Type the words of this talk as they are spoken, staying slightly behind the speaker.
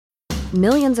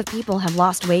Millions of people have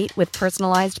lost weight with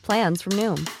personalized plans from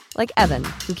Noom. Like Evan,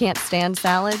 who can't stand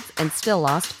salads and still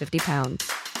lost 50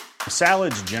 pounds.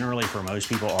 Salads generally for most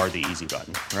people are the easy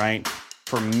button, right?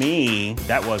 For me,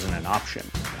 that wasn't an option.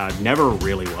 I never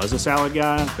really was a salad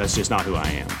guy. That's just not who I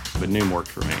am. But Noom worked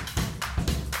for me.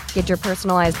 Get your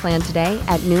personalized plan today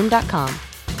at Noom.com.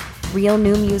 Real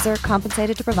Noom user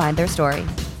compensated to provide their story.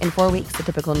 In 4 weeks, the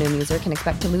typical Noom user can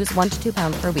expect to lose 1 to 2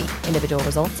 pounds per week. Individual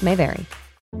results may vary.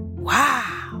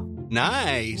 Wow.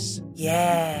 Nice.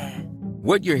 Yeah.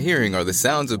 What you're hearing are the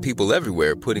sounds of people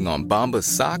everywhere putting on Bombas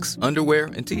socks, underwear,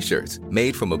 and T-shirts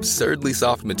made from absurdly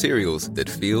soft materials that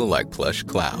feel like plush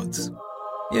clouds.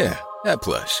 Yeah, that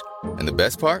plush. And the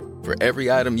best part? For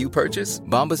every item you purchase,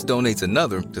 Bombas donates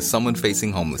another to someone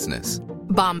facing homelessness.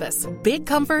 Bombas. Big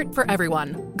comfort for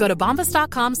everyone. Go to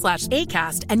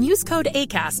bombas.com/ACAST and use code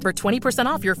ACAST for 20%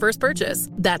 off your first purchase.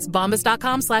 That's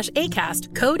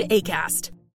bombas.com/ACAST. Code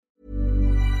ACAST.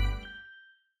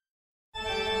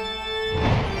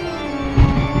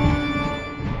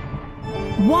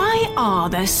 Why are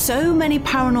there so many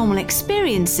paranormal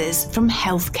experiences from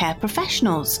healthcare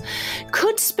professionals?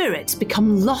 Could spirits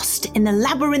become lost in the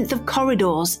labyrinth of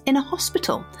corridors in a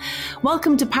hospital?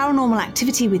 Welcome to Paranormal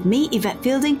Activity with me, Yvette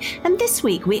Fielding, and this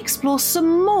week we explore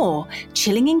some more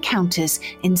chilling encounters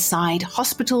inside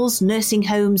hospitals, nursing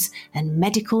homes, and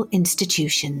medical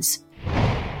institutions.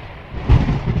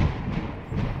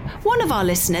 One of our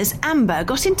listeners, Amber,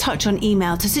 got in touch on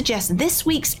email to suggest this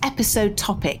week's episode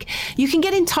topic. You can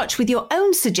get in touch with your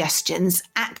own suggestions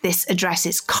at this address.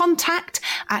 It's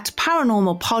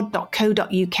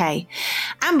contact@paranormalpod.co.uk.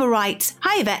 Amber writes,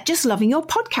 "Hi Yvette, just loving your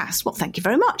podcast." Well, thank you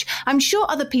very much. I'm sure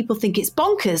other people think it's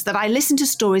bonkers that I listen to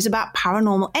stories about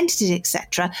paranormal entities,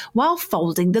 etc., while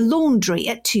folding the laundry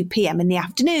at 2 p.m. in the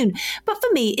afternoon. But for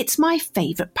me, it's my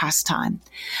favourite pastime.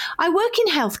 I work in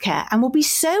healthcare and will be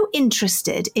so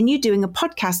interested in you doing a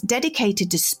podcast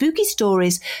dedicated to spooky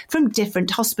stories from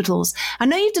different hospitals. I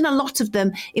know you've done a lot of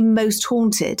them in Most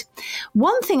Haunted.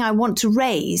 One thing I want to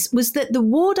raise was that the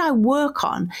ward I work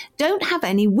on don't have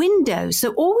any windows,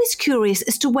 so always curious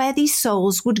as to where these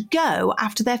souls would go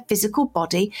after their physical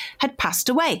body had passed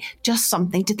away. Just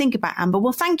something to think about, Amber.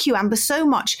 Well, thank you, Amber, so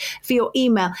much for your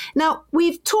email. Now,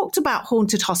 we've talked about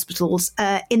haunted hospitals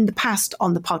in the past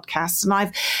on the podcast, and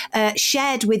I've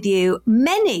shared with you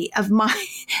many of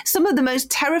some of the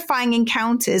most terrifying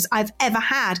encounters I've ever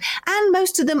had, and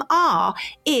most of them are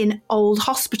in old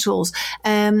hospitals.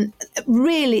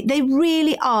 Really, they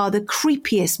really are the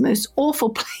creepiest, most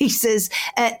awful places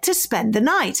to spend the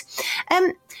night.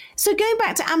 So going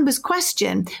back to Amber's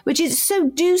question, which is, so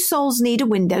do souls need a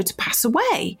window to pass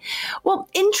away? Well,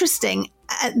 interesting.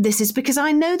 This is because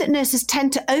I know that nurses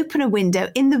tend to open a window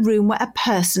in the room where a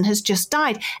person has just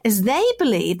died, as they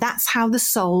believe that's how the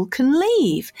soul can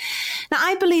leave. Now,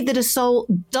 I believe that a soul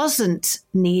doesn't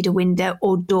need a window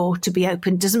or door to be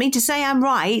opened. Doesn't mean to say I'm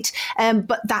right,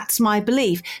 but that's my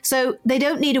belief. So they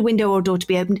don't need a window or door to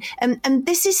be opened. And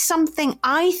this is something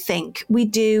I think we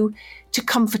do to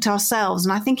comfort ourselves.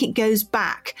 And I think it goes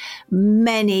back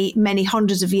many, many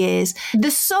hundreds of years.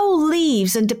 The soul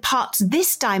leaves and departs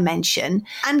this dimension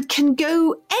and can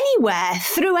go anywhere,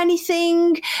 through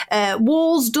anything,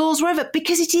 walls, doors, wherever,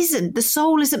 because it isn't. The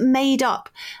soul isn't made up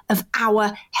of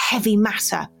our heavy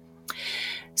matter.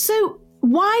 So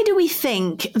why do we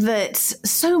think that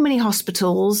so many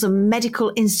hospitals and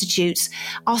medical institutes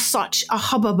are such a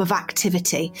hubbub of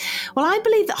activity? Well, I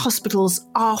believe that hospitals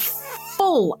are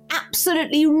full,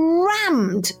 absolutely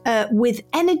rammed with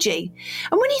energy.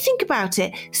 And when you think about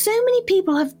it, so many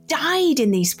people have died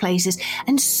in these places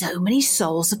and so many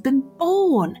souls have been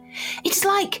born. It's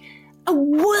like a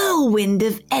whirlwind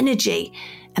of energy,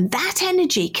 and that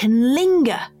energy can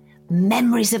linger.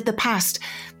 Memories of the past,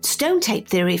 stone tape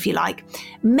theory if you like.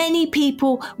 Many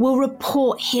people will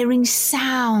report hearing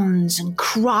sounds and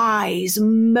cries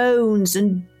and moans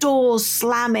and doors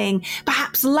slamming,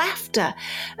 perhaps laughter,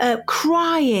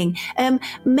 crying,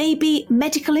 maybe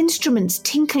medical instruments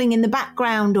tinkling in the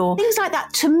background or things like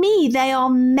that. To me, they are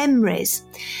memories.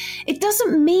 It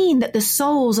doesn't mean that the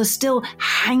souls are still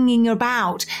hanging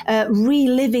about,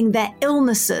 reliving their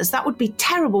illnesses. That would be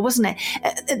terrible, wouldn't it?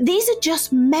 These are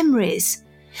just memories.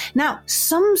 Now,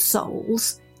 some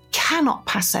souls cannot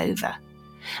pass over.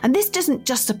 And this doesn't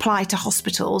just apply to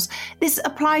hospitals. This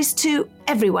applies to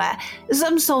everywhere.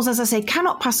 Some souls, as I say,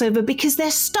 cannot pass over because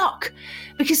they're stuck,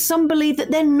 because some believe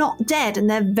that they're not dead and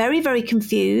they're very, very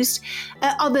confused.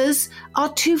 Others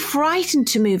are too frightened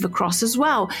to move across as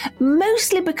well,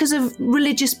 mostly because of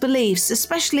religious beliefs,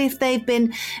 especially if they've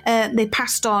been, they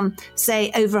passed on,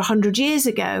 say, over 100 years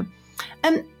ago.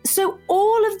 So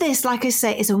all of this, like I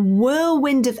say, is a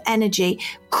whirlwind of energy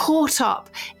caught up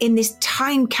in this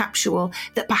time capsule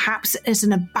that perhaps is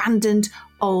an abandoned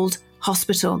old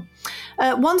hospital.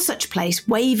 One such place,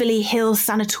 Waverly Hills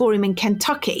Sanatorium in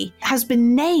Kentucky, has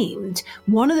been named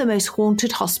one of the most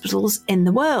haunted hospitals in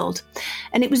the world.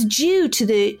 And it was due to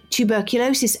the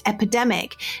tuberculosis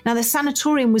epidemic. Now, the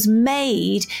sanatorium was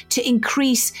made to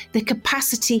increase the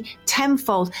capacity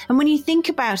tenfold. And when you think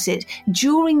about it,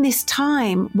 during this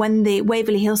time when the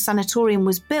Waverly Hills Sanatorium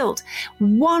was built,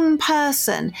 one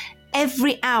person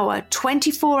every hour,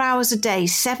 24 hours a day,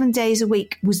 7 days a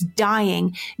week was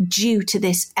dying due to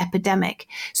this epidemic.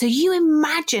 So you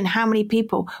imagine how many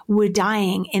people were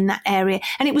dying in that area.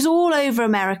 And it was all over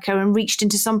America and reached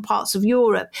into some parts of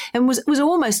Europe and was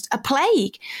almost a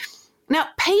plague. Now,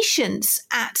 patients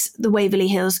at the Waverly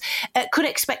Hills could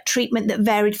expect treatment that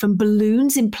varied from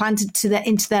balloons implanted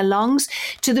into their lungs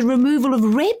to the removal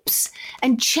of ribs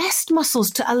and chest muscles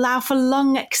to allow for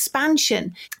lung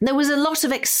expansion. There was a lot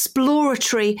of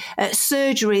exploratory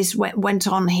surgeries went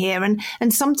on here,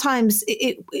 and sometimes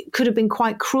it could have been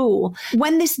quite cruel.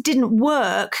 When this didn't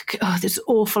work, this is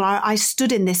awful. I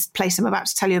stood in this place I'm about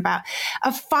to tell you about.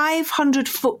 A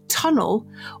 500-foot tunnel,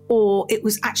 or it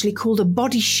was actually called a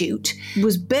body chute,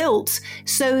 was built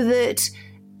so that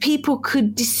people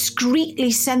could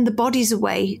discreetly send the bodies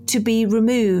away to be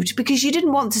removed, because you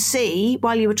didn't want to see,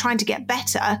 while you were trying to get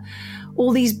better,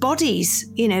 all these bodies,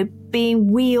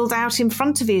 being wheeled out in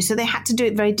front of you. So they had to do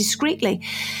it very discreetly.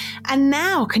 And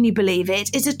now, can you believe it,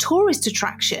 it's a tourist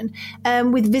attraction,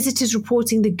 with visitors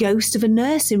reporting the ghost of a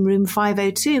nurse in room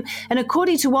 502. And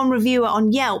according to one reviewer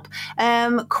on Yelp,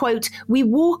 quote, "We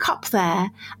walk up there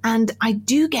and I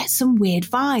do get some weird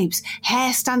vibes.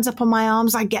 Hair stands up on my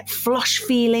arms. I get flush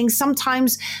feelings.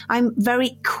 Sometimes I'm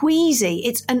very queasy.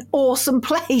 It's an awesome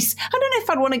place. I don't know if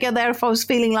I'd want to go there if I was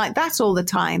feeling like that all the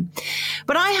time."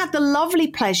 But I had the lovely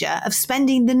pleasure of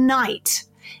spending the night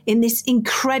in this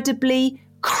incredibly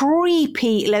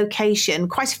creepy location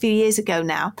quite a few years ago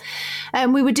now.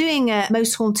 We were doing a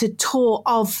most haunted tour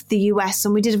of the US,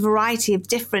 and we did a variety of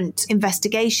different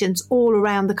investigations all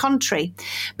around the country.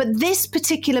 But this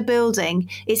particular building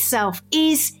itself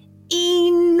is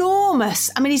enormous.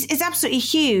 I mean, it's absolutely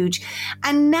huge.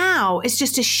 And now it's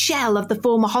just a shell of the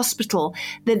former hospital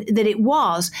that it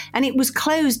was. And it was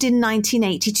closed in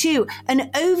 1982. And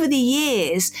over the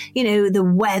years, the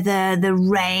weather, the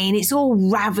rain, it's all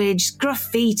ravaged,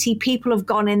 graffiti, people have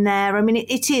gone in there. I mean,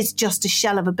 it is just a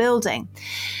shell of a building.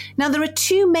 Now, there are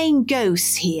two main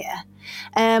ghosts here.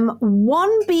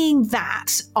 One being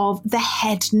that of the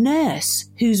head nurse,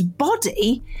 whose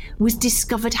body was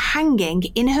discovered hanging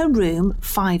in her room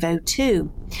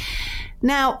 502.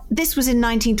 Now, this was in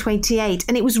 1928,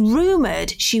 and it was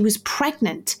rumoured she was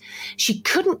pregnant. She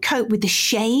couldn't cope with the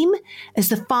shame, as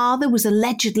the father was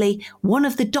allegedly one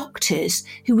of the doctors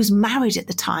who was married at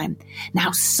the time.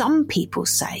 Now, some people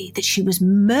say that she was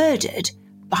murdered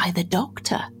by the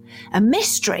doctor, a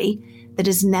mystery that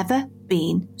has never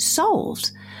been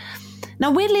solved.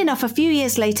 Now, weirdly enough, a few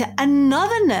years later,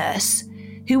 another nurse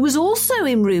who was also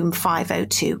in room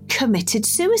 502 committed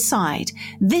suicide.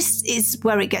 This is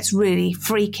where it gets really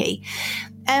freaky,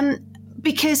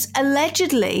 because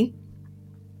allegedly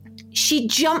she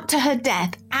jumped to her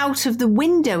death out of the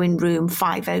window in room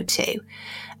 502,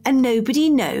 and nobody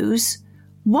knows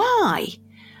why.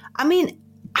 I mean,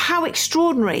 how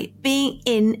extraordinary, being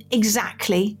in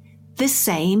exactly the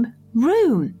same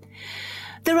room.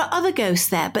 There are other ghosts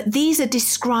there, but these are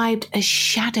described as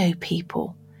shadow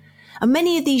people. And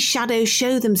many of these shadows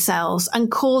show themselves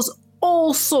and cause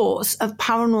all sorts of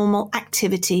paranormal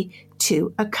activity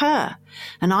to occur.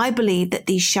 And I believe that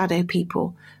these shadow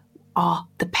people are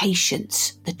the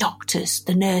patients, the doctors,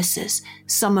 the nurses.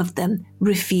 Some of them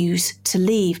refuse to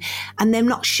leave, and they're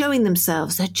not showing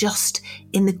themselves. They're just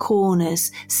in the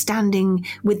corners, standing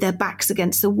with their backs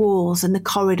against the walls and the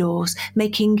corridors,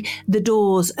 making the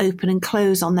doors open and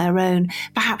close on their own.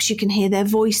 Perhaps you can hear their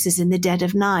voices in the dead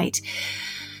of night.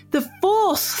 The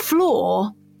fourth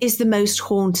floor is the most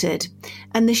haunted,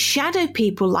 and the shadow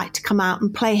people like to come out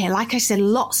and play here. Like I said,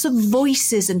 lots of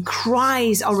voices and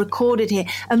cries are recorded here,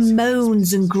 and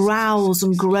moans and growls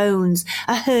and groans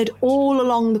are heard all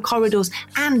along the corridors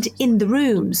and in the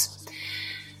rooms.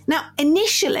 Now,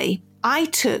 initially, I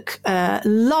took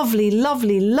lovely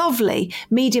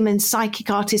medium and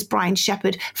psychic artist Brian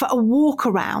Shepherd for a walk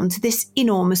around this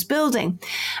enormous building,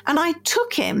 and I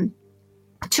took him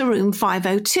to room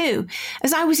 502,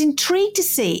 as I was intrigued to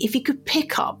see if he could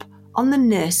pick up on the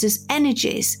nurse's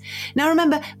energies. Now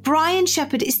remember, Brian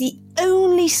Shepherd is the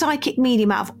only psychic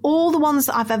medium out of all the ones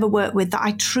that I've ever worked with that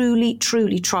I truly,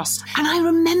 truly trust. And I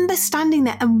remember standing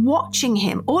there and watching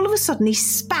him. All of a sudden he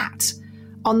spat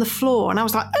on the floor and I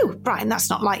was like, oh, Brian, that's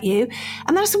not like you.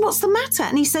 And then I said, what's the matter?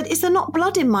 And he said, is there not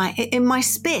blood in my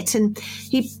spit? And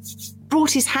he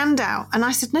brought his hand out and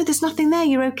I said, no, there's nothing there,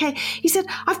 you're okay. He said,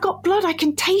 I've got blood, I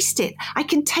can taste it. I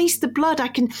can taste the blood, I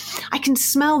can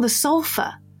smell the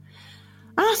sulfur.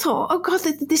 And I thought, oh God,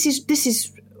 this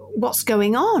is what's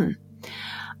going on.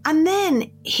 And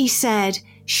then he said,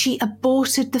 she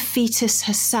aborted the fetus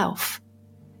herself.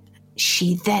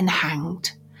 She then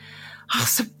hanged. I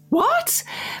said, what?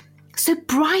 So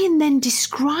Brian then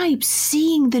describes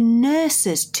seeing the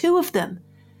nurses, 2 of them.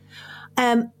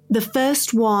 The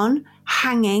first one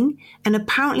hanging, and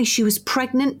apparently she was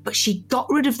pregnant, but she got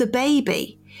rid of the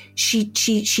baby. She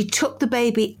took the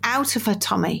baby out of her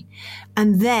tummy,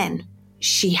 and then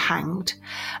she hanged.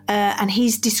 And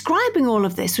he's describing all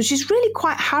of this, which is really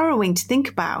quite harrowing to think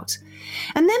about.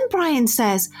 And then Brian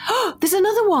says, oh, there's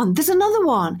another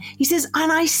one. He says,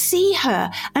 and I see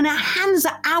her and her hands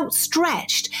are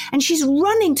outstretched and she's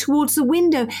running towards the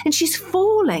window and she's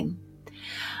falling.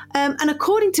 And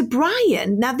according to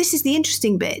Brian, now this is the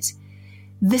interesting bit,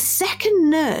 the second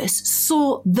nurse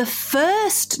saw the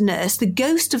first nurse, the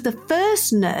ghost of the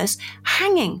first nurse,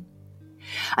 hanging.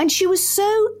 And she was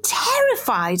so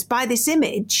terrified by this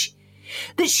image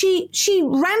that she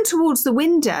ran towards the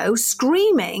window,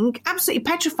 screaming, absolutely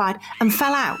petrified, and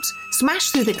fell out,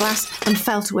 smashed through the glass and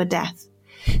fell to her death.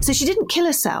 So she didn't kill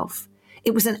herself.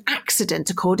 It was an accident,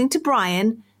 according to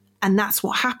Brian, and that's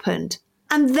what happened.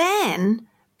 And then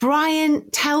Brian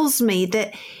tells me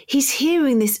that he's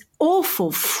hearing this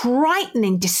awful,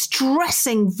 frightening,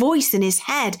 distressing voice in his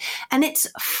head. And it's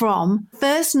from the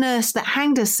first nurse that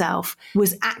hanged herself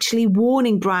was actually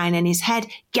warning Brian in his head,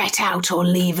 get out or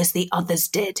leave as the others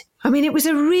did. I mean, it was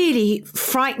a really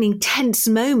frightening, tense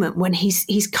moment when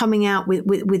he's coming out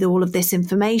with all of this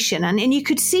information. And you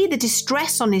could see the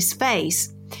distress on his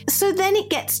face. So then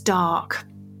it gets dark.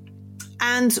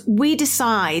 And we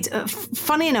decide,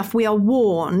 funny enough, we are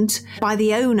warned by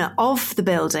the owner of the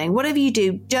building, whatever you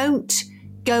do, don't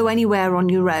go anywhere on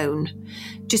your own.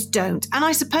 Just don't. And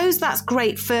I suppose that's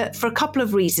great for a couple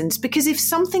of reasons, because if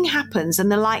something happens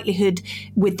and the likelihood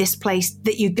with this place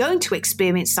that you're going to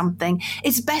experience something,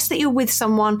 it's best that you're with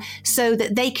someone so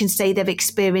that they can say they've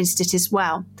experienced it as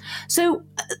well. So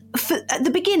at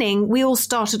the beginning, we all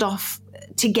started off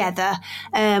together,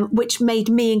 which made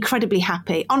me incredibly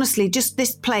happy. Honestly, just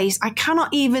this place, I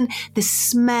cannot even, the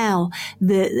smell,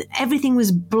 everything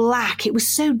was black. It was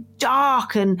so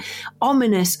dark and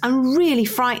ominous and really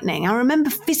frightening. I remember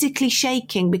physically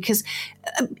shaking because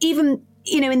even,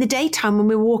 in the daytime when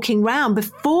we were walking around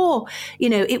before,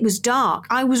 it was dark,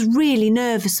 I was really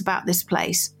nervous about this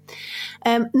place.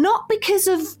 Not because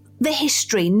of the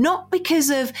history, not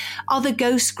because of other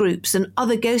ghost groups and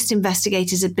other ghost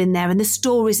investigators had been there and the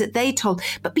stories that they told,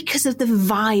 but because of the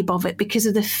vibe of it, because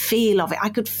of the feel of it. I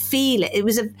could feel it. It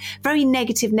was a very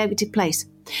negative place.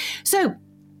 So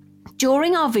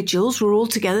during our vigils, we're all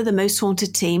together, the Most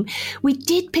Haunted team, we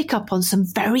did pick up on some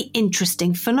very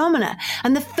interesting phenomena.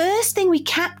 And the first thing we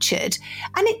captured,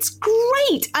 and it's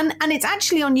great, and it's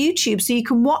actually on YouTube, so you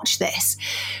can watch this,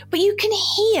 but you can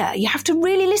hear, you have to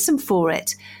really listen for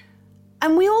it.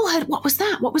 And we all heard, what was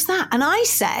that? What was that? And I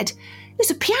said,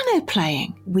 there's a piano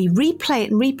playing. We replay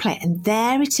it, and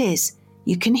there it is.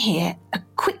 You can hear a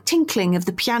quick tinkling of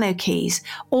the piano keys.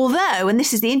 Although, and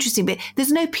this is the interesting bit,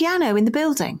 there's no piano in the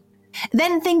building.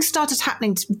 Then things started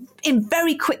happening in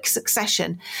very quick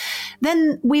succession.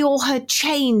 Then we all heard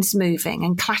chains moving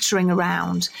and clattering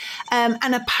around.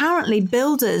 And apparently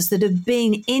builders that have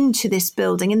been into this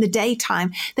building in the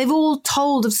daytime, they've all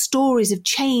told of stories of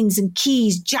chains and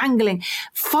keys jangling,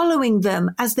 following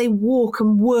them as they walk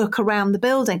and work around the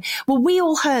building. Well, we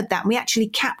all heard that and we actually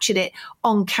captured it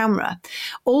on camera.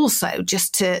 Also,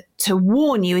 just to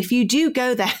warn you, if you do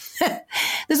go there,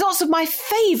 there's lots of my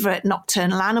favourite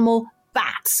nocturnal animal,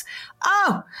 bats.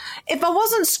 Oh, if I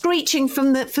wasn't screeching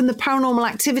from the Paranormal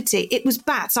Activity, it was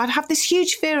bats. I'd have this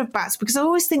huge fear of bats because I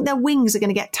always think their wings are going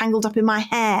to get tangled up in my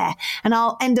hair and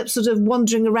I'll end up sort of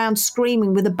wandering around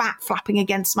screaming with a bat flapping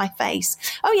against my face.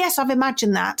 Oh yes, I've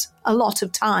imagined that a lot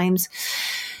of times.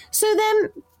 So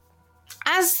then,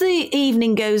 as the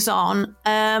evening goes on,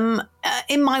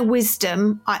 in my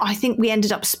wisdom, I think we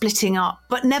ended up splitting up,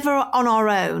 but never on our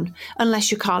own, unless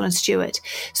you're Carl and Stuart.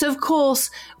 So, of course,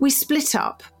 we split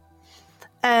up.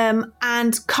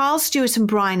 And Carl, Stuart and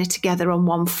Brian are together on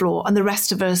one floor and the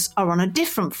rest of us are on a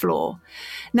different floor.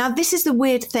 Now, this is the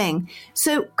weird thing.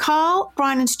 So Carl,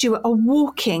 Brian and Stuart are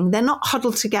walking. They're not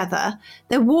huddled together.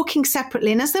 They're walking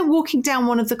separately. And as they're walking down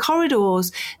one of the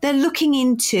corridors, they're looking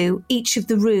into each of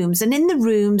the rooms. And in the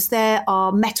rooms, there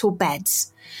are metal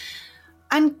beds.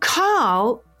 And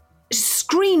Carl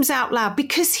screams out loud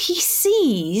because he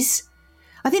sees,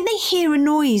 I think they hear a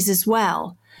noise as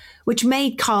well, which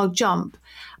made Carl jump.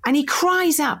 And he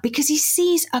cries out because he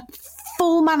sees a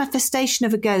full manifestation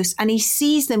of a ghost and he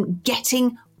sees them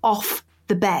getting off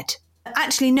the bed.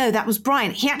 Actually, no, that was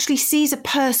Brian. He actually sees a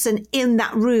person in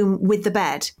that room with the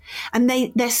bed and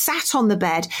they're sat on the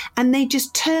bed and they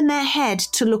just turn their head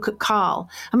to look at Carl.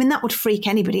 I mean, that would freak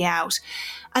anybody out.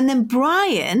 And then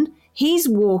Brian, he's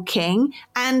walking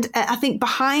and I think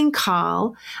behind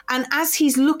Carl. And as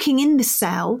he's looking in the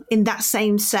cell, in that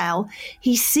same cell,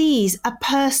 he sees a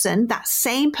person, that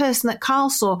same person that Carl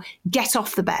saw, get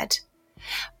off the bed.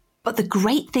 But the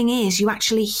great thing is you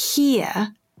actually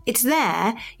hear, it's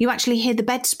there, you actually hear the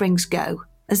bed springs go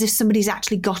as if somebody's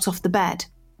actually got off the bed.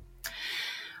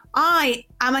 I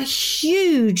am a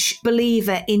huge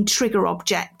believer in trigger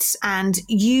objects and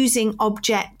using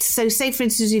objects. So say, for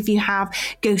instance, if you have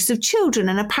ghosts of children,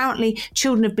 and apparently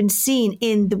children have been seen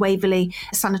in the Waverley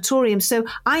Sanatorium. So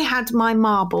I had my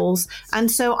marbles, and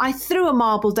so I threw a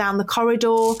marble down the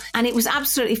corridor, and it was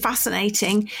absolutely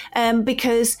fascinating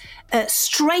because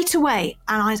straight away,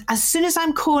 and as soon as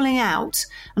I'm calling out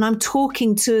and I'm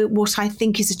talking to what I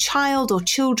think is a child or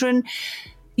children,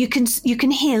 you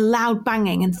can hear loud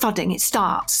banging and thudding. It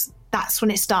starts. That's when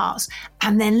it starts.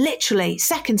 And then literally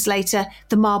seconds later,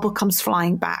 the marble comes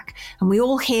flying back and we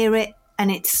all hear it and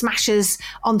it smashes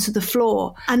onto the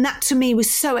floor. And that to me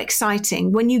was so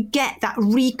exciting. When you get that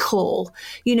recall,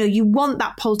 you want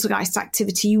that poltergeist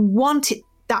activity. You want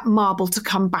that marble to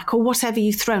come back or whatever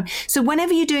you've thrown. So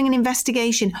whenever you're doing an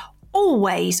investigation,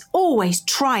 always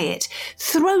try it.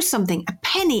 Throw something, a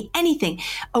penny, anything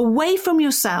away from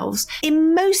yourselves.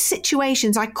 In most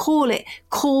situations, I call it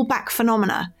callback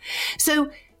phenomena.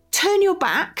 So turn your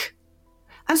back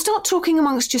and start talking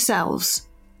amongst yourselves.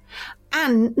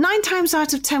 And 9 times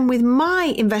out of 10 with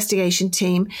my investigation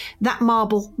team, that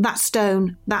marble, that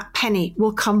stone, that penny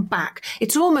will come back.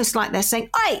 It's almost like they're saying,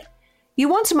 "Hey, you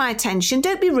wanted my attention.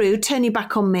 Don't be rude. Turn your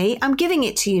back on me. I'm giving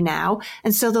it to you now."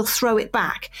 And so they'll throw it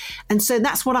back. And so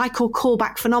that's what I call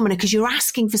callback phenomena, because you're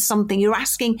asking for something. You're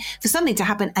asking for something to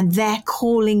happen and they're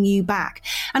calling you back.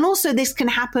 And also this can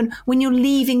happen when you're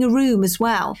leaving a room as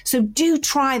well. So do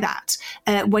try that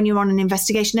when you're on an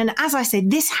investigation. And as I say,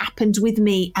 this happened with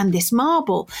me and this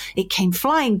marble. It came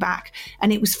flying back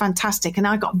and it was fantastic. And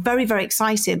I got very, very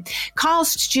excited. Carl,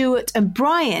 Stuart and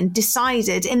Brian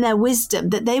decided in their wisdom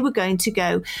that they were going to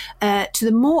go to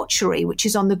the mortuary, which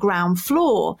is on the ground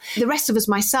floor. The rest of us,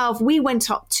 myself, we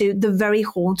went up to the very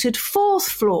haunted 4th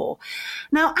floor.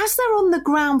 Now, as they're on the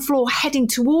ground floor heading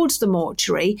towards the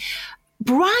mortuary,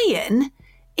 Brian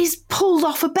is pulled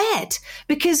off a bed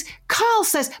because Carl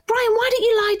says, "Brian, why don't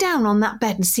you lie down on that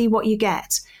bed and see what you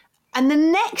get?" And the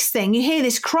next thing, you hear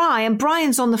this cry and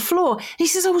Brian's on the floor. He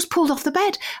says, "I was pulled off the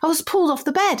bed. I was pulled off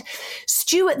the bed."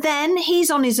 Stuart then, he's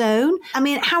on his own. I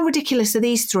mean, how ridiculous are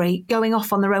these three going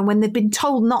off on their own when they've been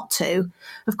told not to?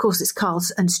 Of course, it's Carl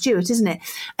and Stuart, isn't it?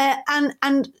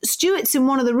 And Stuart's in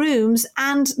one of the rooms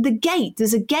and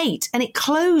there's a gate and it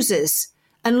closes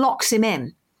and locks him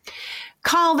in.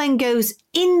 Carl then goes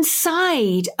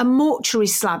inside a mortuary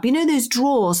slab. You know those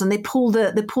drawers and they pull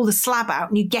the slab out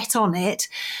and you get on it?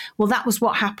 Well, that was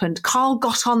what happened. Carl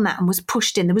got on that and was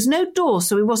pushed in. There was no door,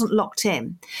 so he wasn't locked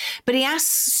in. But he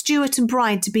asked Stuart and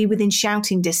Brian to be within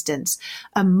shouting distance.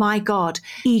 And my God,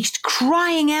 he's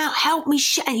crying out, "Help me!"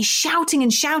 He's shouting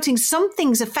and shouting.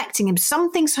 Something's affecting him.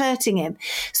 Something's hurting him.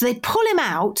 So they pull him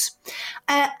out.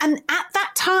 And at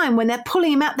that time, when they're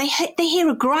pulling him out, they hear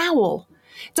a growl.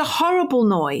 It's a horrible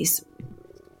noise.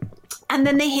 And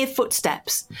then they hear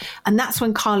footsteps. And that's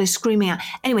when Carl is screaming out.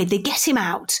 Anyway, they get him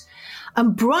out.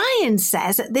 And Brian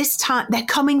says at this time, they're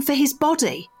coming for his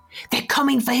body. They're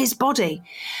coming for his body.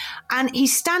 And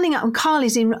he's standing up and Carl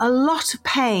is in a lot of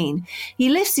pain. He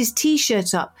lifts his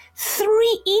T-shirt up.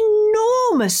 3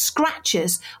 enormous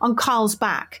scratches on Carl's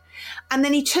back. And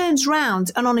then he turns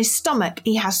round and on his stomach,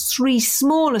 he has 3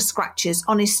 smaller scratches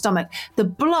on his stomach. The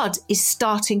blood is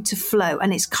starting to flow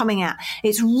and it's coming out.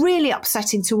 It's really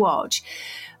upsetting to watch.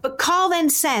 But Carl then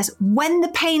says when the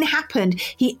pain happened,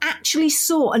 he actually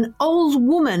saw an old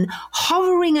woman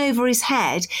hovering over his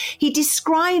head. He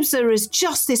describes her as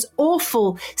just this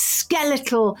awful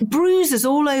skeletal bruises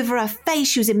all over her face.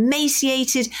 She was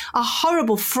emaciated, a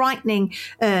horrible, frightening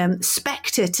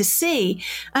spectre to see.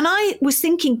 And I was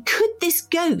thinking, could this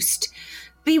ghost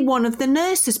be one of the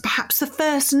nurses, perhaps the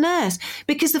first nurse?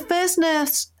 Because the first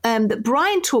nurse that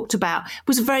Brian talked about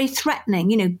was very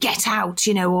threatening, get out,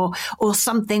 or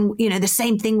something, the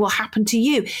same thing will happen to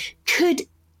you. Could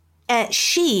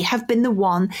she have been the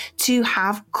one to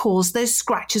have caused those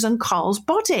scratches on Carl's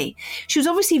body? She was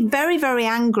obviously very, very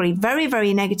angry, very,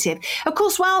 very negative. Of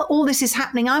course, while all this is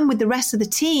happening, I'm with the rest of the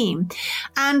team,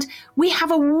 and we have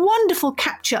a wonderful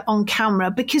capture on camera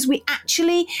because we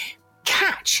actually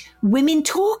catch women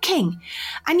talking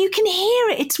and you can hear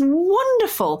it. It's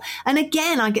wonderful. And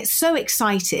again, I get so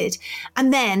excited.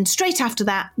 And then straight after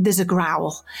that, there's a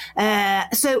growl.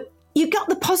 So you got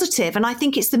the positive, and I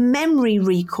think it's the memory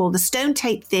recall, the stone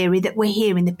tape theory that we're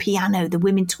hearing, the piano, the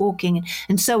women talking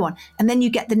and so on. And then you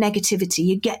get the negativity,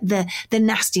 you get the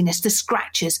nastiness, the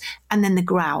scratches, and then the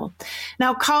growl.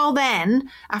 Now, Carl then,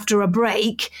 after a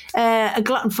break, a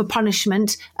glutton for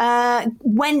punishment,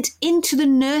 went into the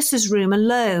nurse's room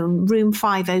alone, room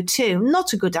 502.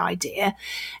 Not a good idea.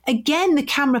 Again, the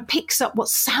camera picks up what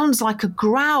sounds like a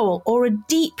growl or a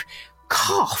deep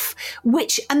cough,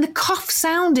 and the cough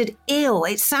sounded ill.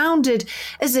 It sounded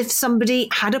as if somebody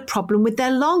had a problem with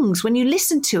their lungs. When you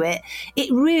listen to it, it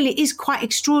really is quite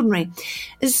extraordinary.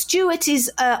 Stuart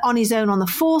is on his own on the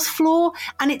 4th floor,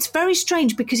 and it's very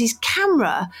strange because his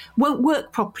camera won't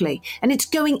work properly, and it's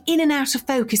going in and out of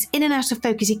focus, in and out of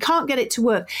focus. He can't get it to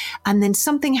work, and then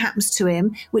something happens to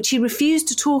him, which he refused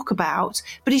to talk about,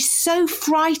 but he's so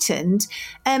frightened,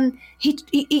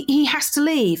 he has to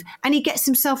leave, and he gets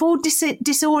himself all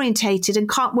disorientated and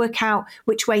can't work out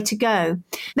which way to go.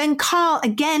 Then Carl,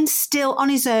 again, still on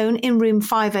his own in room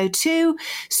 502.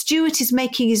 Stuart is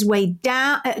making his way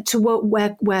down to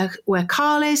where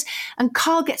Carl is, and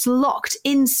Carl gets locked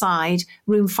inside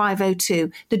room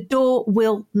 502. The door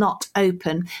will not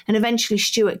open, and eventually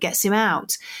Stuart gets him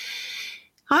out.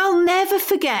 I'll never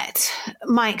forget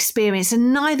my experience,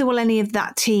 and neither will any of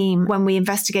that team, when we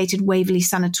investigated Waverley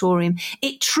Sanatorium.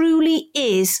 It truly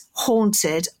is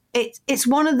haunted. It's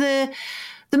one of the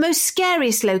most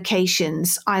scariest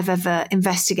locations I've ever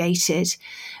investigated.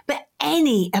 But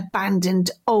any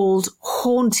abandoned, old,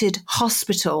 haunted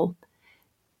hospital,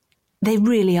 they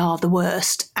really are the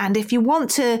worst. And if you want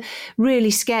to really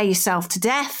scare yourself to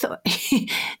death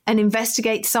and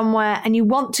investigate somewhere, and you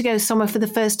want to go somewhere for the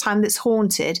first time that's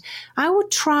haunted, I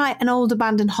would try an old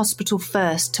abandoned hospital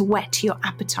first to whet your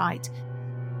appetite.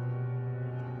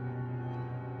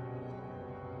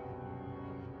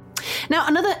 Now,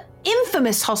 another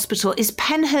infamous hospital is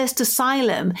Penhurst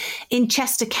Asylum in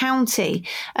Chester County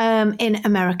in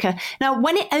America. Now,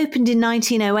 when it opened in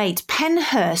 1908,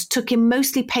 Penhurst took in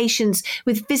mostly patients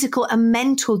with physical and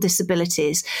mental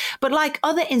disabilities. But like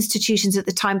other institutions at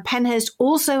the time, Penhurst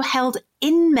also held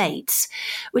inmates,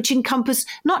 which encompass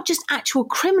not just actual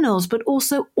criminals, but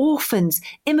also orphans,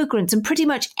 immigrants, and pretty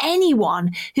much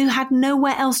anyone who had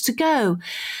nowhere else to go.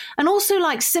 And also,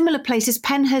 like similar places,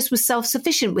 Penhurst was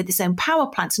self-sufficient with its own power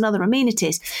plants and other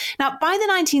amenities. Now, by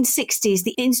the 1960s,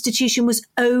 the institution was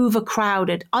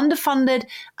overcrowded, underfunded,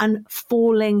 and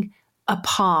falling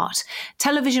apart.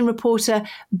 Television reporter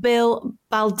Bill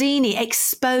Baldini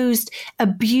exposed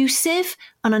abusive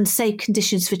and unsafe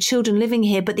conditions for children living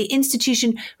here, but the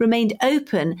institution remained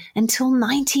open until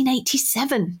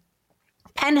 1987.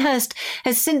 Penhurst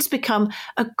has since become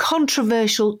a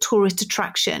controversial tourist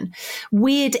attraction.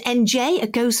 Weird NJ, a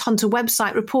ghost hunter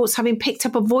website, reports having picked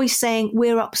up a voice saying,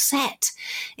 "We're upset,"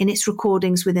 in its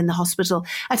recordings within the hospital.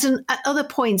 At other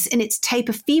points in its tape,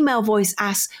 a female voice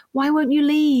asks, "Why won't you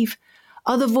leave?"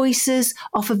 Other voices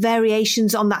offer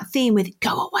variations on that theme with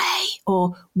 "go away"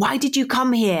 or "why did you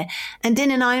come here?" And in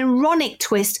an ironic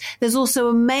twist, there's also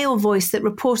a male voice that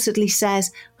reportedly says,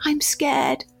 "I'm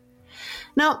scared."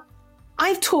 Now,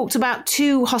 I've talked about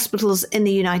 2 hospitals in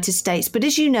the United States, but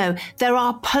as you know, there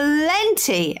are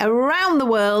plenty around the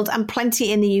world and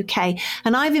plenty in the UK.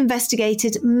 And I've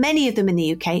investigated many of them in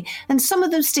the UK, and some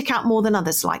of them stick out more than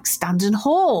others, like Standon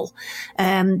Hall,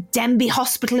 Denbigh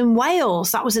Hospital in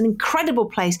Wales. That was an incredible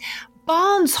place.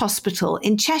 Barnes Hospital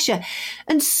in Cheshire,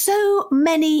 and so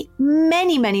many,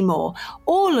 many, many more.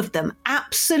 All of them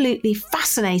absolutely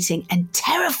fascinating and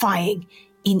terrifying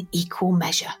in equal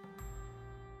measure.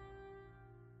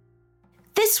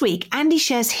 This week, Andy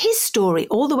shares his story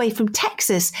all the way from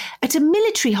Texas at a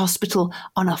military hospital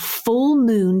on a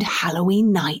full-mooned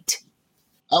Halloween night.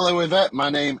 Hello, Yvette. My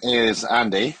name is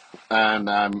Andy, and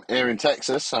I'm here in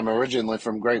Texas. I'm originally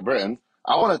from Great Britain.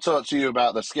 I want to talk to you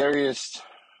about the scariest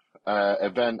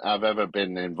event I've ever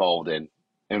been involved in,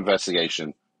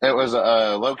 investigation. It was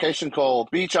a location called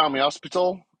Beach Army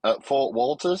Hospital at Fort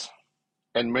Walters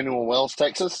in Mineral Wells,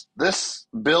 Texas. This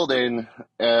building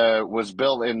was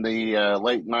built in the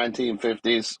late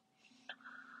 1950s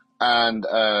and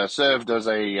served as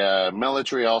a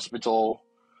military hospital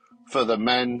for the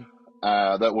men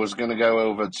that was going to go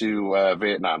over to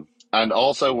Vietnam, and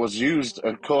also was used,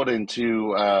 according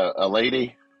to a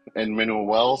lady in Mineral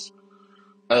Wells,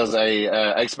 as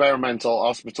a experimental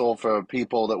hospital for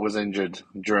people that was injured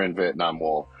during Vietnam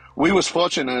War. We was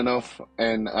fortunate enough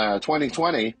in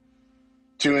 2020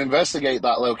 to investigate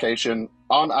that location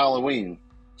on Halloween.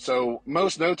 So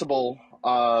most notable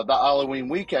that Halloween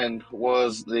weekend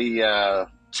was the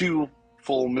 2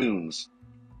 full moons,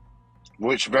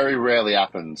 which very rarely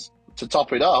happens. To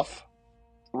top it off,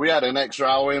 we had an extra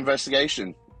hour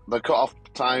investigation. The cutoff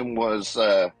time was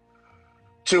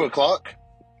 2 o'clock,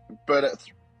 but at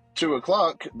 2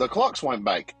 o'clock, the clocks went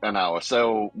back an hour,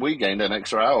 so we gained an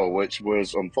extra hour, which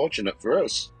was unfortunate for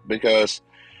us, because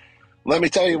let me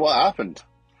tell you what happened.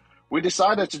 We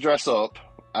decided to dress up,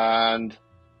 and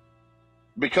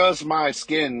because my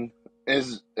skin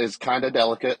is kind of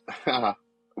delicate,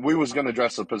 we was going to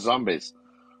dress up as zombies.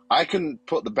 I couldn't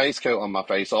put the base coat on my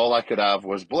face. All I could have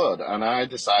was blood, and I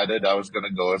decided I was going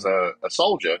to go as a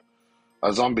soldier,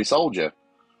 a zombie soldier.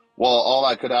 Well, all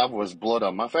I could have was blood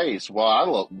on my face. Well, I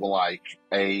looked like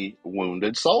a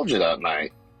wounded soldier that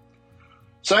night.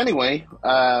 So anyway,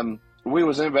 we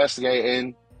was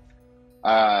investigating.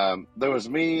 There was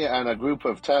me and a group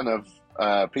of 10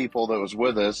 of people that was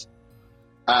with us,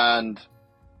 and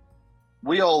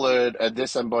we all heard a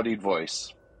disembodied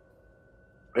voice.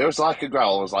 It was like a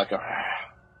growl. It was like a...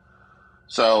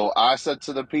 So I said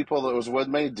to the people that was with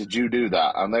me, "Did you do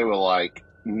that?" And they were like,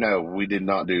 "No, we did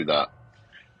not do that."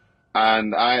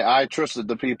 And I trusted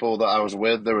the people that I was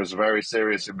with. There was very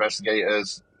serious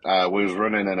investigators. We was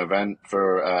running an event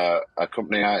for a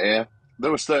company out here.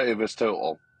 There was 30 of us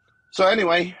total. So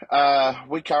anyway,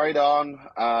 we carried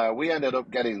on. We ended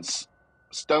up getting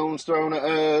stones thrown at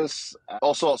us.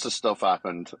 All sorts of stuff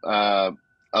happened.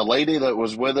 A lady that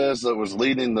was with us, that was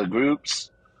leading the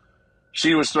groups,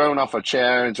 she was thrown off a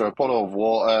chair into a puddle of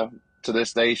water. To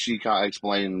this day, she can't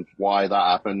explain why that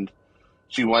happened.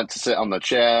 She went to sit on the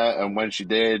chair, and when she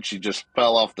did, she just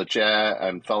fell off the chair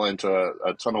and fell into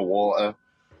a ton of water,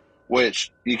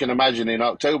 which you can imagine in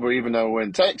October, even though we're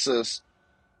in Texas,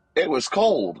 it was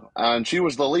cold, and she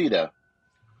was the leader.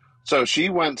 So she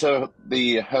went to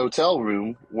the hotel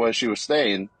room where she was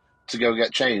staying to go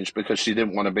get changed because she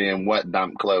didn't want to be in wet,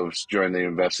 damp clothes during the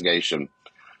investigation,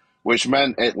 which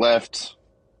meant it left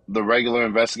the regular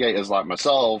investigators like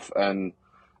myself, and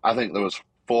I think there was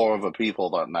 4 other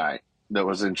people that night that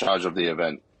was in charge of the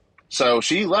event. So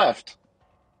she left.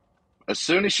 As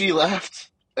soon as she left,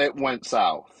 it went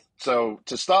south. So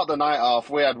to start the night off,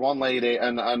 we had one lady,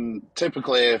 and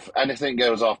typically if anything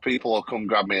goes off, people will come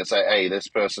grab me and say, "Hey, this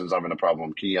person's having a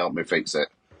problem. Can you help me fix it?"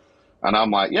 And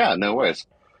I'm like, "Yeah, no worries."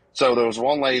 So there was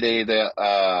one lady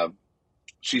that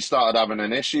she started having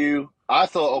an issue. I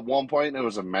thought at one point it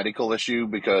was a medical issue,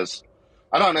 because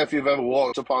I don't know if you've ever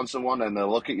walked upon someone and they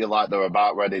look at you like they're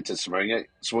about ready to swing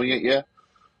at you.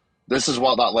 This is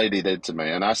what that lady did to me.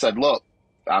 And I said, "Look,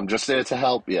 I'm just here to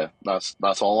help you.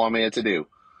 That's all I'm here to do.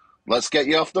 Let's get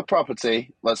you off the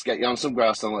property. Let's get you on some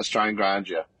grass, and let's try and ground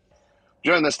you."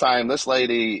 During this time, this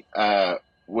lady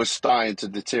was starting to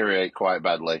deteriorate quite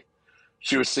badly.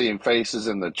 She was seeing faces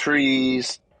in the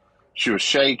trees. She was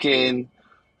shaking.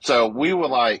 So we were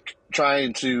like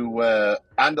trying to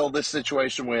handle this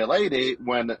situation with a lady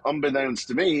when, unbeknownst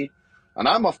to me, and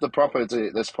I'm off the property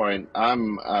at this point,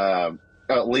 I'm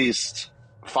at least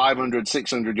 500,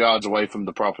 600 yards away from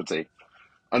the property.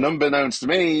 And unbeknownst to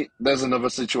me, there's another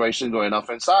situation going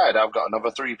off inside. I've got another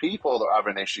 3 people that are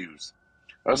having issues.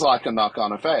 It's like a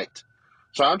knock-on effect.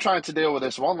 So I'm trying to deal with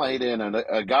this one lady, and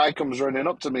a guy comes running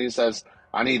up to me and says,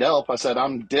 "I need help." I said,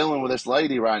 "I'm dealing with this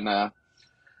lady right now."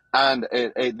 And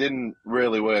it didn't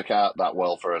really work out that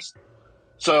well for us.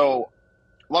 So,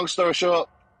 long story short,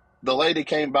 the lady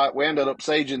came back. We ended up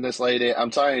saging this lady.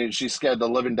 I'm telling you, she scared the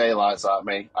living daylights out of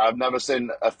me. I've never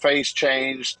seen a face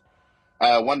changed.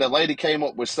 When the lady came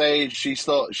up with sage, she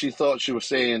thought she was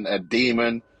seeing a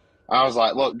demon. I was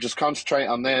like, "Look, just concentrate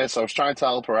on this." I was trying to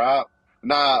help her out.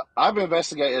 Now, I've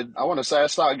investigated, I want to say I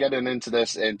started getting into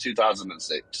this in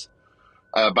 2006,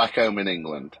 back home in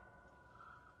England.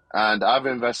 And I've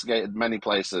investigated many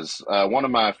places. One of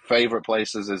my favorite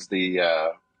places is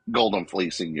the Golden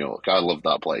Fleece in York. I love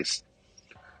that place.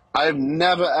 I've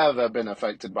never, ever been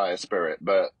affected by a spirit,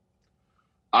 but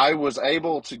I was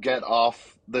able to get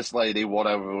off this lady,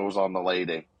 whatever was on the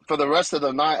lady. For the rest of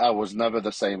the night, I was never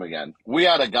the same again. We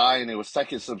had a guy and he was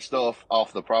taking some stuff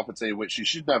off the property, which you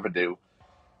should never do.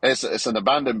 It's an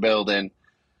abandoned building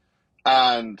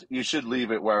and you should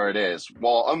leave it where it is.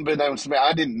 Well, unbeknownst to me,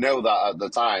 I didn't know that at the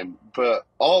time, but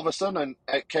all of a sudden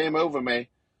it came over me.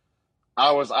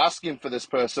 I was asking for this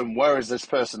person, where is this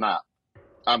person at?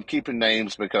 I'm keeping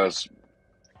names because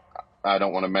I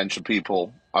don't want to mention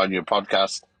people on your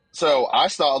podcast. So I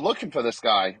started looking for this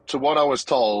guy. To what I was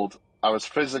told, I was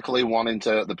physically wanting to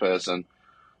hurt the person.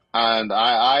 And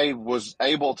I was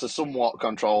able to somewhat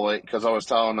control it because I was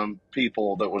telling them,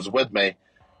 people that was with me,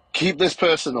 keep this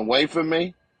person away from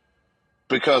me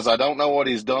because I don't know what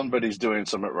he's done, but he's doing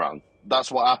something wrong.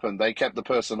 That's what happened. They kept the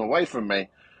person away from me.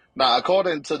 Now,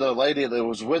 according to the lady that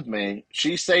was with me,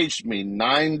 she saged me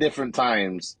 9 different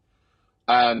times,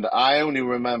 and I only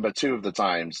remember 2 of the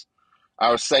times.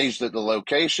 I was saged at the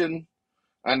location,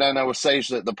 and then I was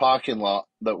saged at the parking lot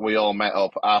that we all met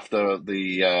up after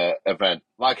the event.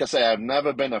 Like I say, I've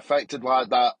never been affected like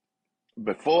that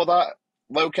before that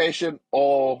location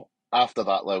or after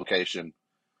that location.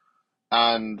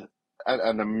 And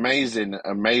an amazing,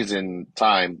 amazing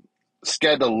time.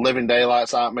 Scared the living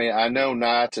daylights out of me. I know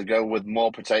now to go with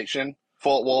more protection.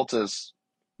 Fort Walters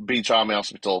Beach Army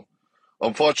Hospital.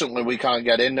 Unfortunately, we can't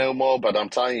get in no more, but I'm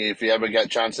telling you, if you ever get a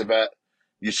chance of it,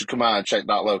 you should come out and check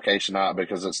that location out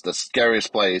because it's the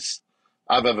scariest place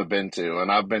I've ever been to,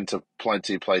 and I've been to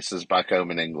plenty of places back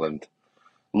home in England.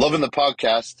 Loving the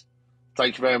podcast.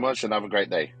 Thank you very much, and have a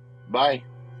great day. Bye.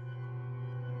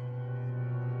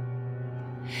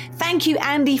 Thank you,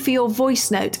 Andy, for your voice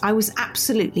note. I was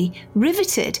absolutely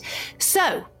riveted.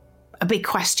 So, a big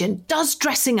question. Does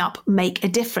dressing up make a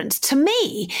difference? To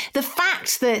me, the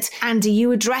fact that, Andy, you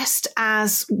were dressed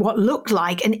as what looked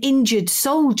like an injured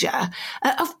soldier,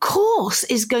 of course,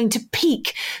 is going to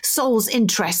pique Soul's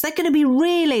interest. They're going to be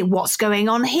really, what's going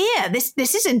on here? This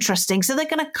is interesting. So they're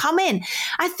going to come in.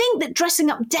 I think that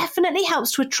dressing up definitely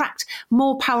helps to attract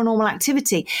more paranormal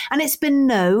activity. And it's been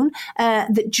known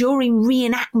that during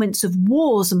reenactments of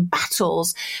wars and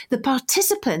battles, the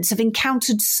participants have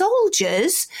encountered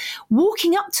soldiers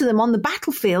walking up to them on the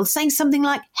battlefield saying something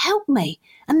like, "Help me,"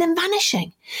 and then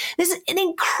vanishing. There's an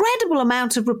incredible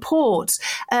amount of reports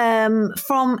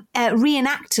from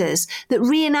reenactors that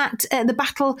reenact the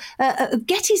Battle of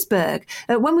Gettysburg.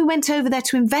 When we went over there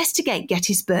to investigate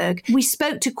Gettysburg, we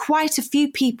spoke to quite a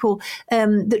few people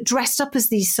that dressed up as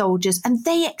these soldiers, and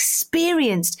they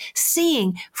experienced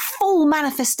seeing full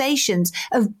manifestations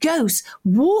of ghosts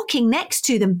walking next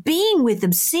to them, being with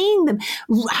them, seeing them,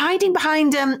 hiding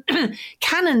behind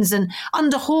cannons and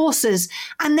under horses,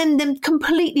 and then them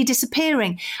completely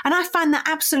disappearing. And I find that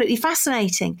absolutely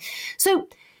fascinating. So,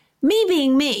 me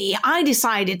being me, I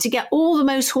decided to get all the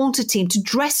Most Haunted team to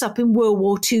dress up in World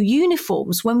War II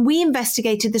uniforms when we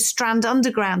investigated the Strand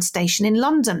Underground station in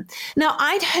London. Now,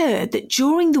 I'd heard that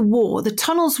during the war, the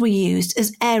tunnels were used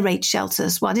as air raid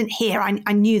shelters. Well, I didn't hear,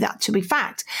 I knew that to be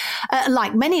fact,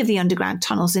 like many of the underground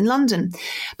tunnels in London.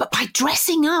 But by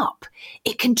dressing up,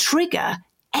 it can trigger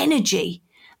energy,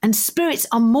 and spirits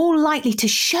are more likely to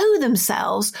show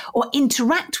themselves or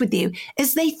interact with you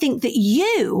as they think that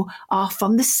you are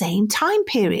from the same time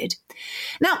period.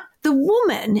 Now, the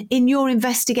woman in your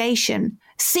investigation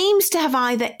seems to have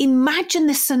either imagined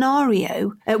the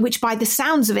scenario, which by the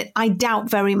sounds of it, I doubt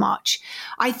very much.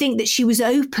 I think that she was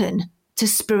open to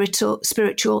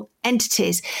spiritual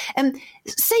entities.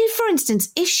 Say, for instance,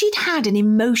 if she'd had an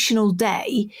emotional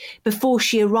day before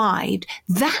she arrived,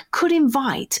 that could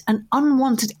invite an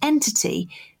unwanted entity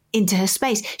into her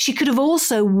space. She could have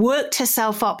also worked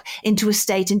herself up into a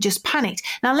state and just panicked.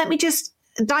 Now, let me just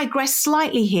digress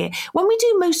slightly here. When we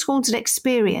do Most Haunted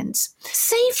experience,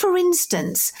 say, for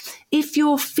instance, if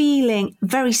you're feeling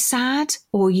very sad,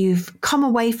 or you've come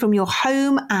away from your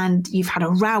home and you've had a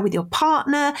row with your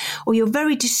partner, or you're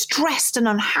very distressed and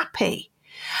unhappy,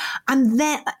 and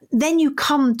then you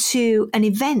come to an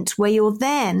event where you're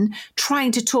then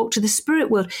trying to talk to the spirit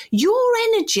world, your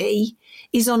energy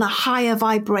is on a higher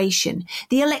vibration.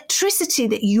 The electricity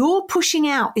that you're pushing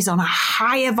out is on a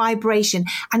higher vibration.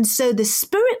 And so the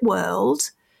spirit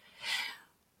world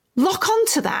lock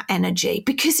onto that energy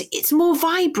because it's more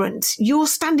vibrant. You're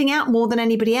standing out more than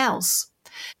anybody else.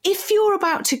 If you're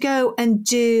about to go and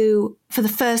do, for the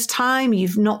first time,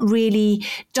 you've not really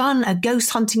done a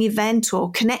ghost hunting event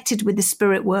or connected with the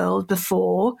spirit world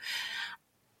before,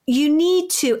 you need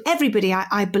to, everybody,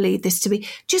 I believe this to be,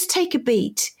 just take a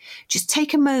beat, just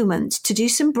take a moment to do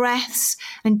some breaths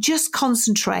and just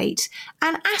concentrate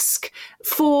and ask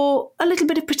for a little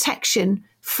bit of protection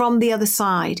from the other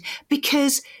side,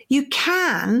 because you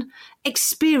can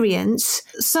experience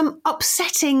some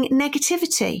upsetting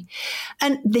negativity.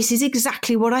 And this is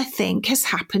exactly what I think has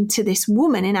happened to this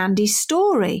woman in Andy's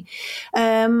story.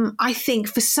 I think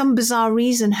for some bizarre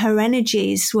reason, her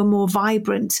energies were more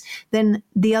vibrant than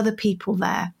the other people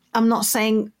there. I'm not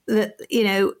saying that,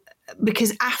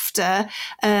 because after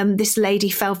this lady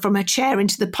fell from her chair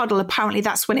into the puddle, apparently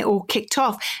that's when it all kicked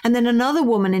off. And then another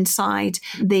woman inside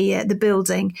the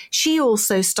building, she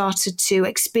also started to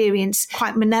experience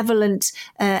quite malevolent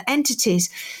entities.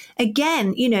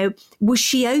 Again, was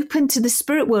she open to the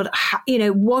spirit world?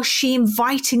 Was she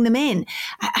inviting them in?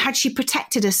 Had she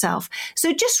protected herself?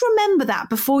 So just remember that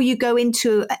before you go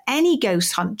into any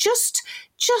ghost hunt. Just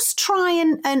try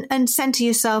and center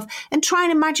yourself and try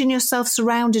and imagine yourself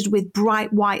surrounded with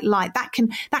bright white light. That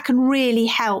can really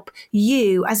help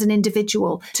you as an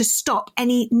individual to stop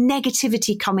any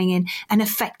negativity coming in and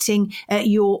affecting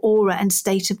your aura and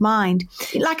state of mind.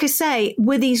 Like I say,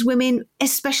 were these women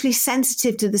especially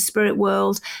sensitive to the spirit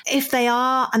world? If they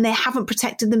are and they haven't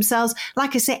protected themselves,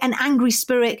 like I say, an angry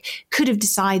spirit could have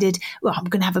decided, well, I'm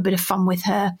going to have a bit of fun with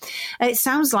her. It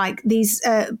sounds like these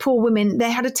poor women, they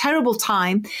had a terrible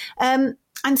time.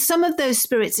 And some of those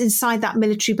spirits inside that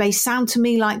military base sound to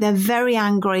me like they're very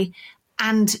angry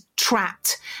and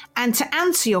trapped. And to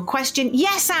answer your question,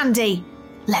 yes, Andy,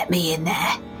 let me in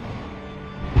there.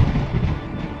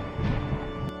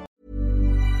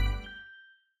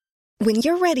 When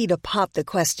you're ready to pop the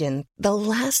question, the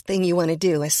last thing you want to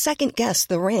do is second-guess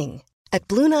the ring. At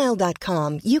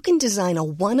BlueNile.com, you can design a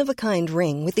one-of-a-kind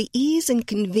ring with the ease and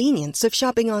convenience of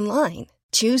shopping online.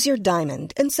 Choose your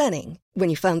diamond and setting. When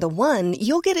you find the one,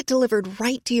 you'll get it delivered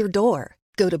right to your door.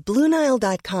 Go to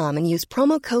BlueNile.com and use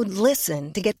promo code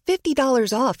LISTEN to get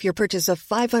 $50 off your purchase of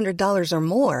 $500 or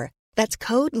more. That's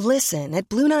code LISTEN at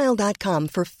BlueNile.com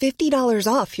for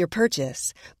 $50 off your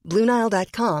purchase.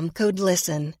 BlueNile.com, code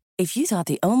LISTEN. If you thought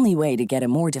the only way to get a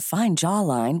more defined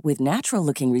jawline with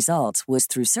natural-looking results was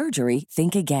through surgery,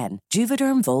 think again.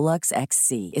 Juvederm Volux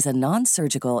XC is a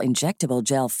non-surgical injectable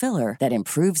gel filler that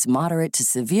improves moderate to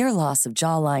severe loss of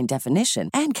jawline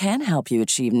definition and can help you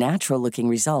achieve natural-looking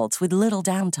results with little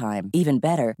downtime. Even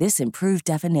better, this improved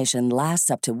definition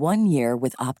lasts up to 1 year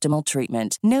with optimal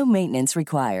treatment. No maintenance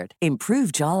required.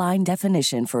 Improve jawline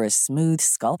definition for a smooth,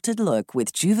 sculpted look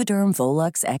with Juvederm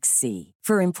Volux XC.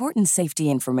 For important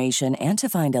safety information and to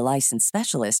find a licensed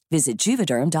specialist, visit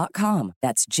Juvederm.com.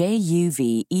 That's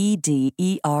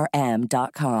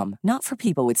JUVEDERM.com. Not for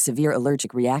people with severe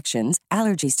allergic reactions,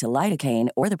 allergies to lidocaine,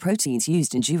 or the proteins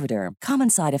used in Juvederm. Common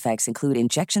side effects include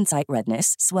injection site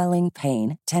redness, swelling,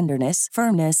 pain, tenderness,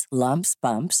 firmness, lumps,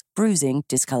 bumps, bruising,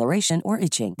 discoloration, or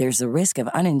itching. There's a risk of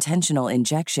unintentional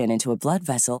injection into a blood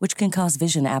vessel, which can cause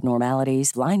vision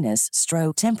abnormalities, blindness,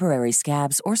 stroke, temporary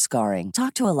scabs, or scarring.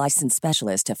 Talk to a licensed specialist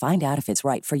to find out if it's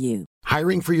right for you.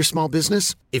 Hiring for your small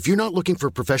business? If you're not looking for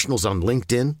professionals on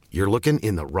LinkedIn, you're looking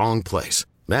in the wrong place.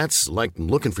 That's like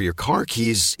looking for your car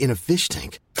keys in a fish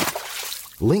tank.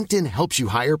 LinkedIn helps you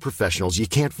hire professionals you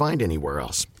can't find anywhere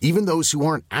else, even those who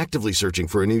aren't actively searching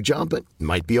for a new job but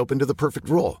might be open to the perfect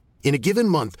role. In a given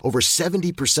month, over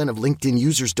 70% of LinkedIn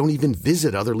users don't even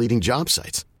visit other leading job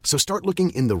sites. So start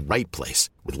looking in the right place.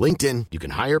 With LinkedIn, you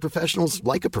can hire professionals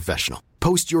like a professional.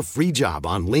 Post your free job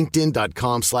on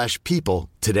linkedin.com/people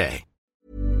today.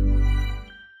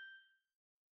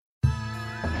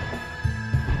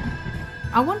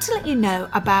 I want to let you know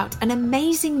about an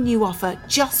amazing new offer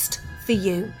just for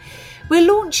you. We're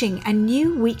launching a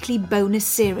new weekly bonus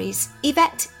series,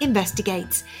 Yvette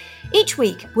Investigates. Each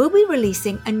week, we'll be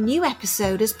releasing a new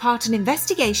episode as part of an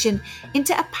investigation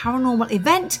into a paranormal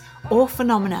event or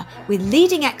phenomena with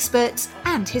leading experts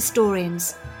and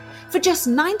historians. For just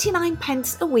 99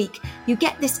 pence a week, you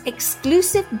get this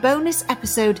exclusive bonus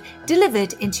episode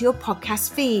delivered into your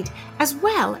podcast feed, as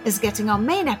well as getting our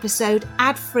main episode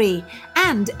ad-free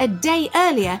and a day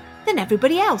earlier than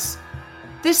everybody else.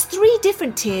 There's 3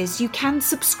 different tiers you can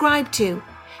subscribe to.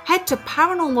 Head to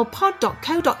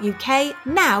paranormalpod.co.uk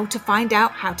now to find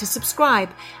out how to subscribe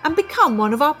and become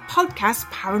one of our podcast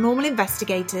paranormal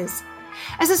investigators.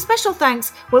 As a special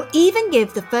thanks, we'll even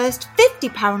give the first 50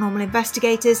 paranormal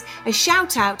investigators a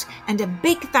shout out and a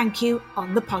big thank you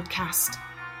on the podcast.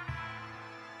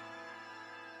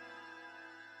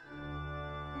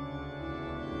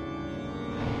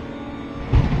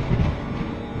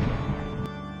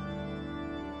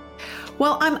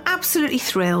 Well, I'm absolutely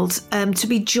thrilled to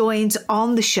be joined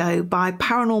on the show by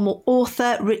paranormal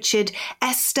author Richard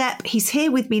Estep. He's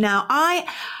here with me now.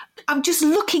 I'm just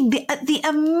looking at the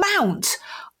amount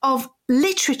of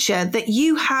literature that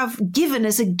you have given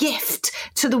as a gift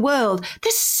to the world.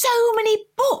 There's so many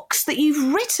books that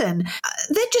you've written.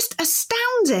 They're just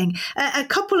astounding. A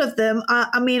couple of them,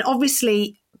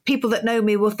 obviously, people that know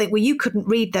me will think, well, you couldn't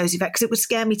read those, Yvette, because it would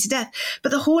scare me to death.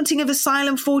 But The Haunting of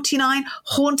Asylum 49,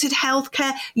 Haunted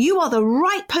Healthcare, you are the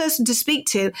right person to speak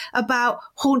to about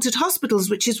haunted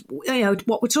hospitals, which is,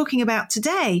 what we're talking about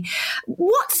today.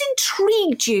 What's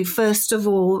intrigued you, first of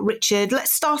all, Richard?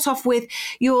 Let's start off with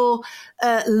your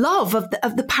love of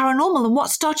the paranormal and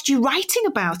what started you writing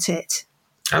about it.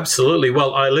 Absolutely.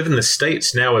 Well, I live in the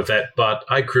States now, Yvette, but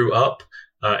I grew up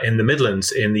in the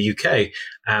Midlands in the UK.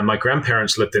 And my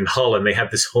grandparents lived in Hull, and they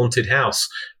had this haunted house.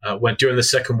 During the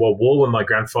Second World War, when my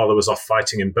grandfather was off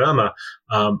fighting in Burma,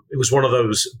 it was one of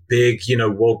those big,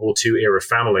 World War II era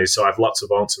families. So I have lots of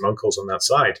aunts and uncles on that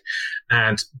side.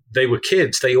 And they were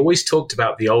kids. They always talked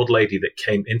about the old lady that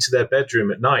came into their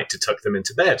bedroom at night to tuck them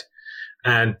into bed.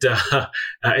 And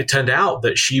it turned out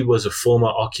that she was a former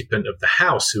occupant of the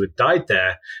house who had died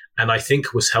there, and I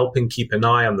think was helping keep an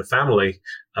eye on the family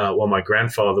while my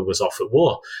grandfather was off at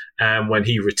war. And when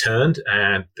he returned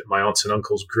and my aunts and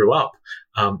uncles grew up,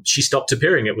 she stopped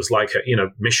appearing. It was like,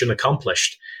 mission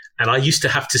accomplished. And I used to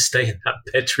have to stay in that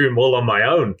bedroom all on my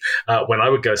own when I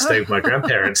would go stay with my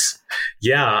grandparents.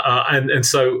 And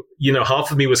so,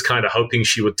 half of me was kind of hoping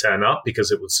she would turn up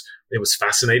because it was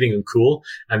fascinating and cool.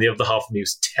 And the other half of me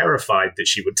was terrified that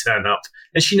she would turn up.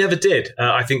 And she never did.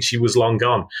 I think she was long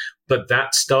gone. But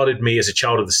that started me as a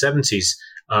child of the 70s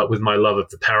with my love of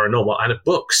the paranormal and of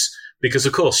books. Because,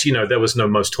 of course, there was no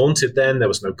Most Haunted then. There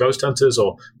was no Ghost Hunters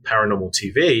or Paranormal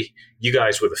TV. You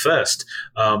guys were the first.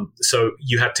 So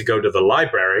you had to go to the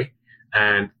library,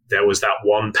 and there was that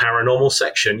one paranormal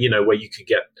section, where you could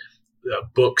get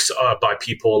books by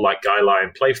people like Guy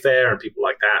Lyon Playfair and people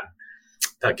like that.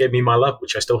 That gave me my love,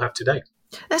 which I still have today.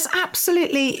 That's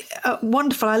absolutely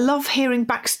wonderful. I love hearing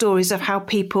backstories of how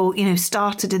people,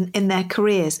 started in their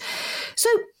careers. So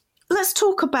let's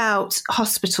talk about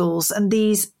hospitals and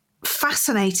these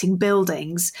fascinating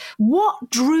buildings. What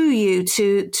drew you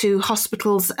to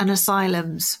hospitals and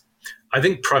asylums? I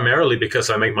think primarily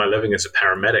because I make my living as a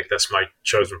paramedic. That's my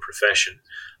chosen profession.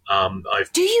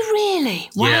 Do you really?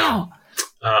 Wow.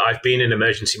 Yeah. I've been in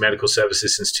emergency medical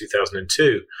services since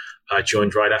 2002. I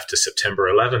joined right after September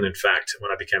 11. In fact,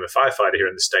 when I became a firefighter here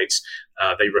in the States,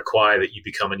 they require that you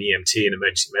become an EMT, an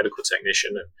emergency medical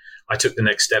technician. And I took the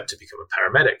next step to become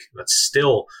a paramedic. That's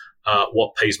still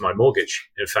what pays my mortgage,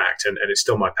 in fact, and it's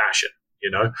still my passion,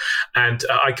 And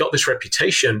I got this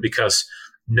reputation because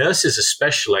nurses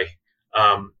especially,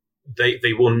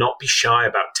 they will not be shy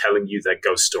about telling you their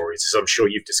ghost stories, as I'm sure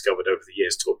you've discovered over the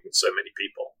years talking to so many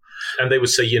people. And they would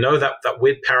say, that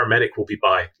weird paramedic will be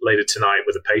by later tonight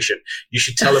with a patient. You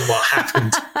should tell him what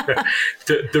happened.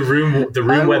 the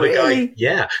room where the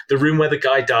guy, the room where the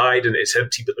guy died and it's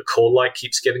empty, but the call light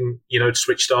keeps getting,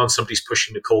 switched on. Somebody's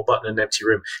pushing the call button in an empty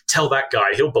room. Tell that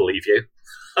guy, he'll believe you.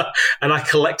 And I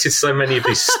collected so many of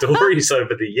these stories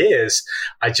over the years.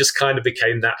 I just kind of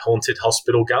became that haunted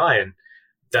hospital guy. And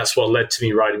that's what led to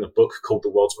me writing a book called The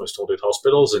World's Most Haunted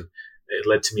Hospitals. And it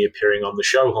led to me appearing on the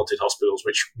show Haunted Hospitals,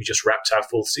 which we just wrapped our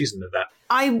 4th season of that.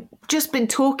 I've just been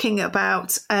talking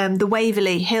about the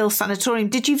Waverley Hill Sanatorium.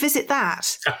 Did you visit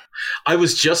that? I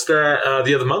was just there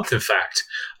the other month, in fact.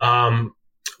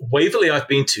 Waverley I've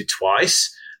been to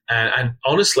twice. And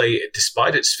honestly,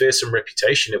 despite its fearsome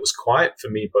reputation, it was quiet for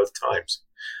me both times,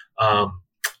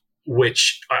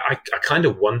 which I kind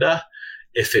of wonder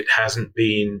if it hasn't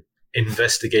been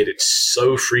investigated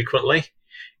so frequently.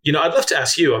 I'd love to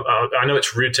ask you, I know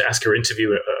it's rude to ask or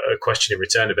interview a question in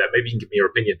return about, maybe you can give me your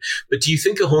opinion, but do you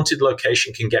think a haunted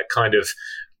location can get kind of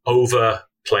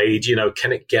overplayed?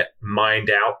 Can it get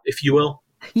mined out, if you will?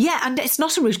 Yeah, and it's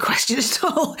not a rude question at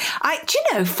all.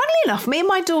 Funnily enough, me and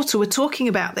my daughter were talking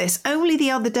about this only the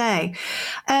other day.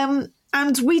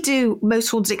 And we do Most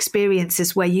Haunted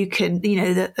Experiences where you can,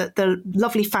 the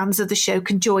lovely fans of the show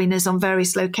can join us on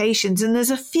various locations. And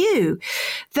there's a few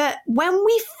that when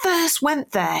we first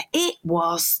went there,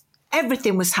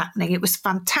 everything was happening. It was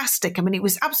fantastic. I mean, it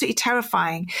was absolutely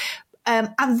terrifying.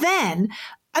 And then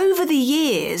over the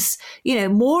years,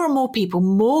 more and more people,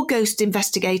 more ghost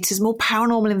investigators, more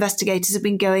paranormal investigators have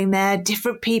been going there,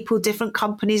 different people, different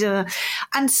companies.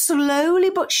 And slowly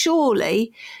but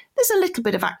surely, there's a little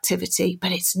bit of activity,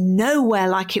 but it's nowhere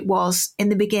like it was in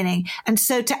the beginning. And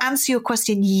so to answer your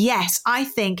question, yes, I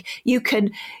think you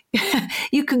can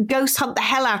you can ghost hunt the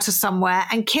hell out of somewhere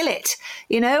and kill it,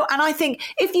 And I think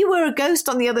if you were a ghost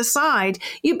on the other side,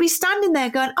 you'd be standing there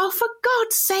going, oh, for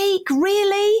God's sake,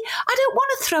 really? I don't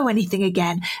want to throw anything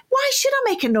again. Why should I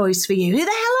make a noise for you? Who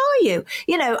the hell are you?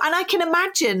 And I can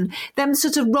imagine them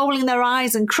sort of rolling their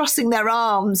eyes and crossing their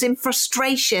arms in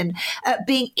frustration at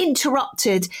being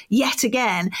interrupted yet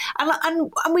again.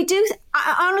 And we do,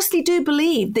 I honestly do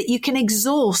believe that you can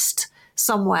exhaust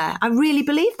somewhere. I really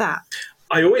believe that.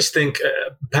 I always think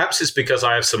perhaps it's because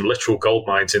I have some literal gold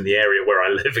mines in the area where I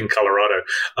live in Colorado.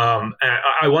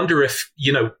 I wonder if,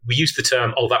 we use the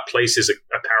term, oh, that place is a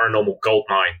paranormal gold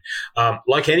mine.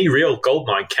 Like any real gold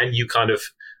mine, can you kind of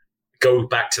go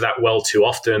back to that well too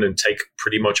often and take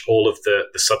pretty much all of the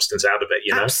substance out of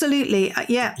it, Absolutely,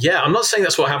 yeah. Yeah, I'm not saying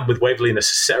that's what happened with Waverly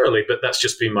necessarily, but that's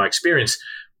just been my experience.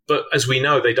 But as we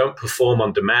know, they don't perform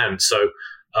on demand. So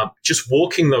just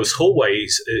walking those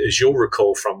hallways, as you'll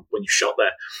recall from when you shot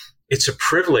there, it's a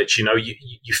privilege.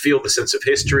 You feel the sense of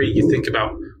history. You think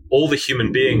about all the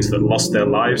human beings that lost their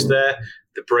lives there,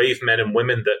 the brave men and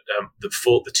women that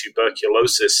fought the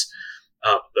tuberculosis,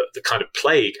 the kind of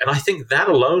plague. And I think that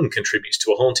alone contributes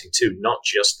to a haunting too, not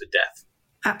just the death.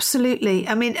 Absolutely.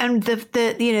 I mean, and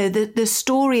the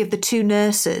story of the two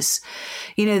nurses,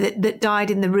 that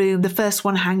died in the room. The first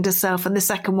one hanged herself, and the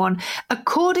second one,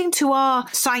 according to our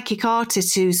psychic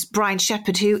artist, who's Brian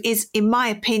Shepherd, who is, in my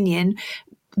opinion,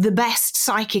 the best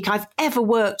psychic I've ever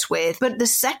worked with. But the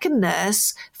second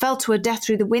nurse fell to her death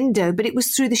through the window, but it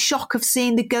was through the shock of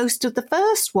seeing the ghost of the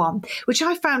first one, which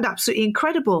I found absolutely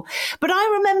incredible. But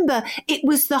I remember it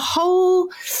was the whole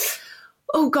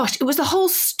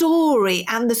story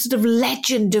and the sort of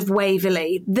legend of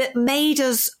Waverly that made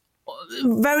us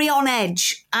very on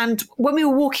edge. And when we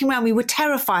were walking around, we were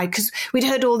terrified because we'd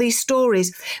heard all these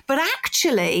stories. But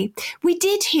actually, we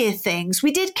did hear things,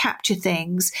 we did capture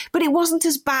things, but it wasn't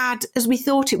as bad as we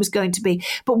thought it was going to be.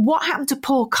 But what happened to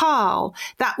poor Carl,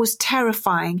 that was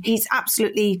terrifying. He's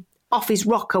absolutely off his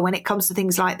rocker when it comes to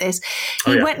things like this.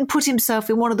 He went and put himself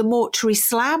in one of the mortuary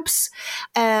slabs,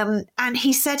 and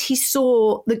he said he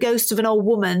saw the ghost of an old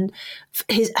woman,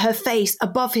 her face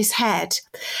above his head,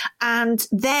 and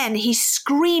then he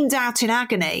screamed out in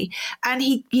agony, and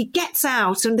he gets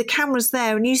out and the camera's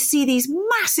there, and you see these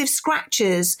massive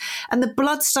scratches, and the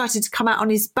blood started to come out on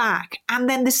his back, and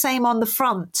then the same on the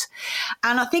front.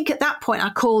 And I think at that point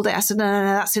I called it. I said, no,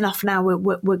 that's enough now,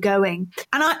 we're going.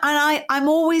 And I'm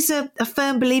always a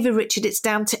firm believer, Richard, it's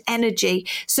down to energy.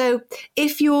 So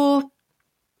if you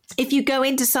go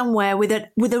into somewhere with a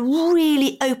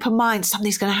really open mind,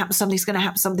 something's going to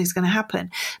happen.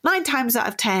 9 times out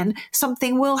of 10,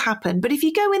 something will happen. But if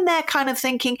you go in there kind of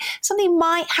thinking something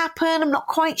might happen, I'm not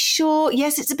quite sure,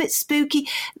 yes, it's a bit spooky,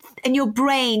 and your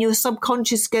brain, your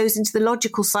subconscious goes into the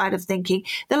logical side of thinking,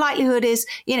 the likelihood is,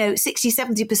 60,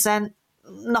 70%,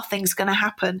 nothing's going to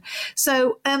happen.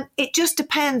 So it just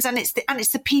depends, and it's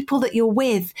the people that you're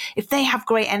with. If they have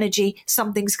great energy,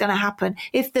 something's going to happen.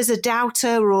 If there's a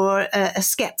doubter or a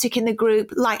skeptic in the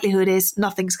group, likelihood is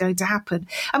nothing's going to happen.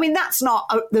 I mean, that's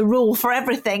not the rule for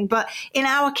everything, but in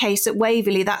our case at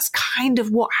Waverly, that's kind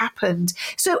of what happened.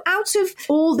 So out of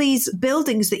all these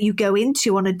buildings that you go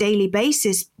into on a daily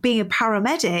basis, being a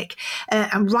paramedic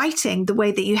and writing the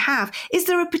way that you have, is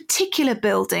there a particular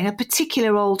building, a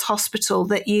particular old hospital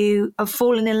that you have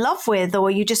fallen in love with, or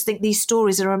you just think these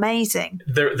stories are amazing?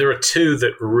 There are two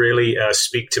that really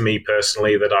speak to me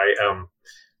personally that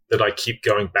I keep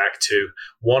going back to.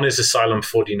 One is Asylum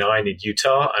 49 in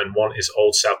Utah, and one is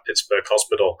Old South Pittsburgh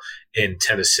Hospital in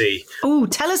Tennessee. Oh,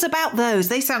 tell us about those.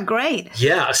 They sound great.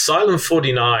 Yeah, Asylum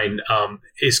 49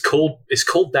 is called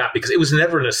that because it was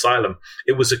never an asylum.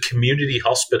 It was a community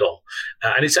hospital.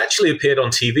 And it's actually appeared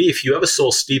on TV. If you ever saw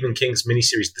Stephen King's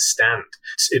miniseries The Stand,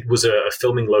 it was a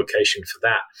filming location for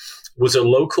that. It was a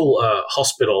local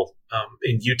hospital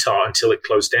in Utah until it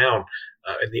closed down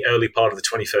in the early part of the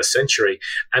 21st century.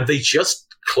 And they just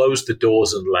closed the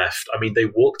doors and left. I mean, they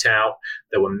walked out.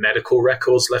 There were medical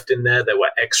records left in there. There were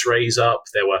x-rays up.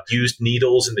 There were used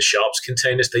needles in the sharps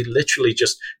containers. They literally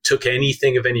just took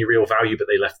anything of any real value, but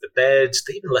they left the beds.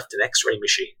 They even left an x-ray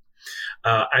machine.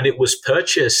 And it was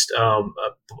purchased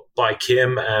by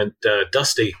Kim and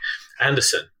Dusty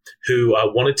Anderson, who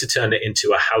wanted to turn it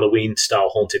into a Halloween-style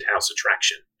haunted house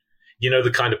attraction. You know,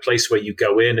 the kind of place where you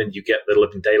go in and you get the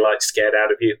living daylight scared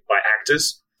out of you by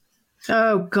actors?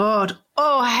 Oh, God.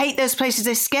 Oh, I hate those places.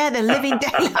 They scare the living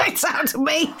daylights out of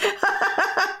me.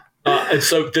 And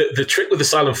so the trick with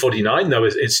Asylum 49, though,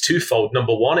 is it's twofold.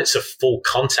 Number one, it's a full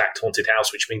contact haunted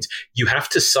house, which means you have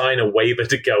to sign a waiver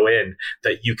to go in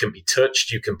that you can be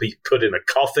touched, you can be put in a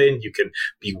coffin, you can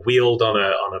be wheeled on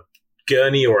a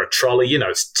gurney or a trolley.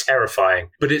 It's terrifying.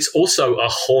 But it's also a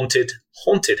haunted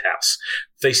house.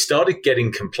 They started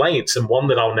getting complaints, and one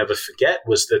that I'll never forget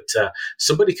was that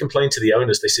somebody complained to the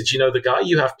owners. They said, the guy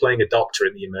you have playing a doctor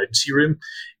in the emergency room,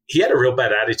 he had a real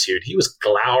bad attitude. He was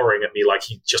glowering at me like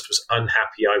he just was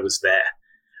unhappy I was there.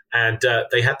 And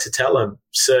they had to tell him,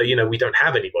 sir, we don't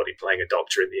have anybody playing a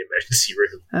doctor in the emergency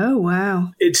room. Oh,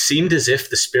 wow. It seemed as if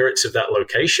the spirits of that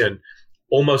location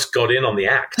almost got in on the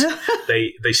act.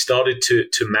 They started to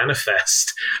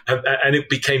manifest, and it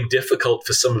became difficult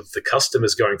for some of the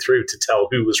customers going through to tell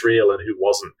who was real and who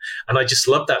wasn't. And I just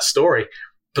love that story.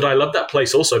 But I love that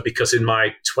place also because in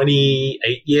my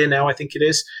 28 year now, I think it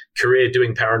is, career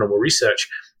doing paranormal research,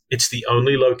 it's the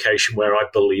only location where I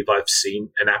believe I've seen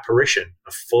an apparition,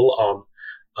 a full-on,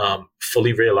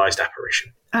 fully realized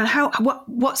apparition. And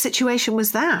what situation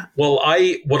was that? Well,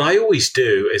 what I always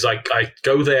do is I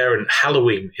go there, and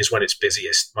Halloween is when it's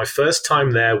busiest. My first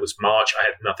time there was March. I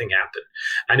had nothing happen.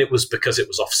 And it was because it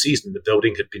was off season. The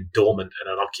building had been dormant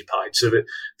and unoccupied. So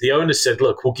the owner said,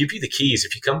 look, we'll give you the keys.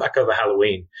 If you come back over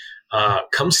Halloween,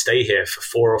 come stay here for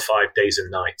 4 or 5 days and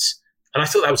nights. And I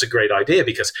thought that was a great idea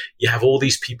because you have all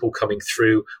these people coming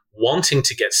through wanting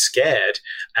to get scared.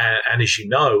 And as you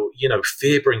know,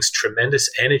 fear brings tremendous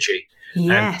energy.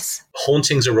 Yes. And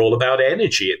hauntings are all about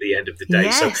energy at the end of the day.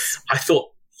 Yes. So I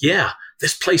thought,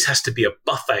 this place has to be a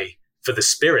buffet for the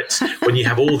spirits when you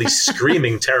have all these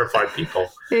screaming, terrified people.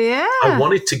 Yeah. I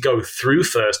wanted to go through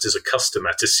first as a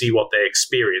customer to see what they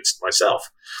experienced myself.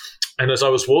 And as I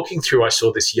was walking through, I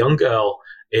saw this young girl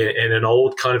in an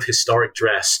old kind of historic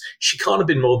dress. She can't have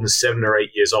been more than 7 or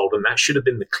 8 years old, and that should have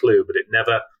been the clue, but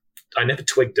I never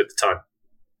twigged at the time.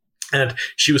 And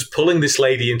she was pulling this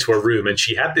lady into a room, and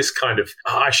she had this kind of,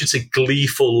 I should say,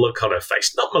 gleeful look on her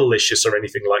face. Not malicious or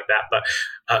anything like that,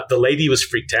 but the lady was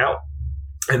freaked out,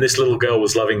 and this little girl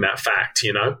was loving that fact,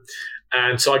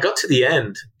 And so I got to the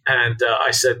end, and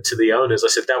I said to the owners,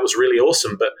 that was really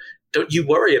awesome, but don't you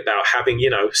worry about having,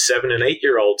 7 and 8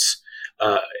 year olds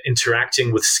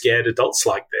interacting with scared adults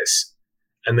like this.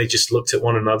 And they just looked at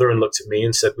one another and looked at me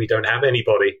and said, we don't have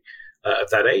anybody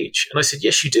of that age. And I said,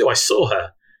 yes, you do. I saw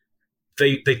her.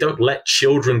 They don't let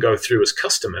children go through as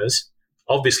customers,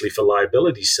 obviously for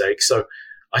liability's sake. So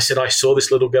I said, I saw this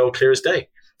little girl clear as day.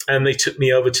 And they took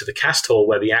me over to the cast hall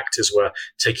where the actors were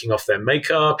taking off their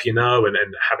makeup,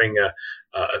 and having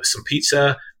some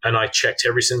pizza. And I checked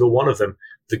every single one of them.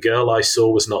 The girl I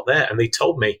saw was not there. And they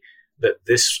told me that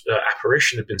this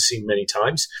apparition had been seen many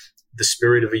times. The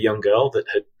spirit of a young girl that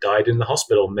had died in the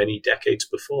hospital many decades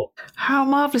before. How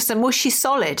marvelous. And was she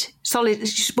solid?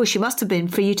 Well, she must have been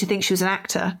for you to think she was an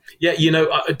actor. Yeah,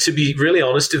 to be really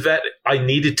honest, Yvette, I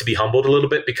needed to be humbled a little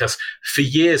bit because for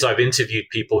years I've interviewed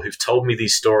people who've told me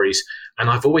these stories, and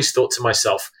I've always thought to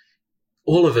myself,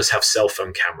 all of us have cell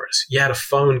phone cameras. You had a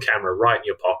phone camera right in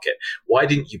your pocket. Why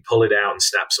didn't you pull it out and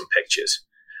snap some pictures?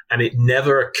 And it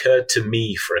never occurred to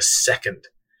me for a second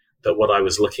that what I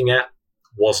was looking at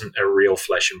wasn't a real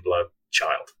flesh and blood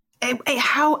child.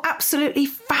 How absolutely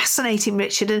fascinating,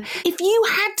 Richard. And if you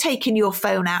had taken your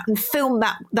phone out and filmed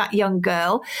that young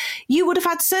girl, you would have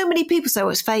had so many people say,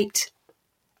 it's faked.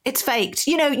 It's faked.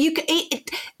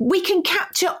 We can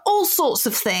capture all sorts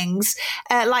of things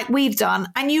like we've done,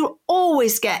 and you'll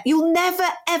never,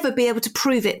 ever be able to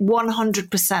prove it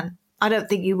 100%. I don't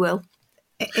think you will.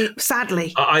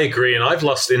 Sadly. I agree, and I've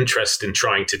lost interest in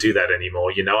trying to do that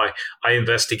anymore. I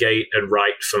investigate and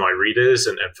write for my readers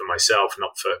and for myself,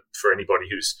 not for anybody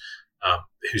who's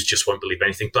just won't believe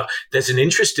anything. But there's an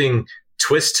interesting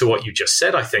twist to what you just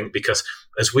said, I think, because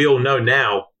as we all know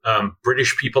now,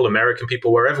 British people, American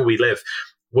people, wherever we live,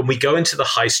 when we go into the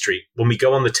high street, when we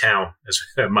go on the town, as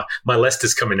my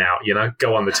Leicester's coming out,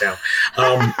 go on the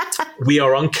town, we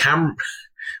are on camera.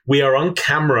 We are on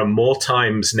camera more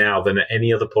times now than at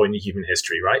any other point in human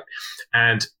history, right?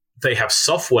 And they have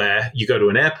software. You go to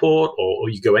an airport or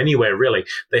you go anywhere, really.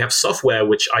 They have software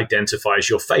which identifies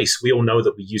your face. We all know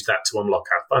that we use that to unlock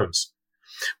our phones.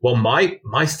 Well,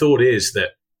 my thought is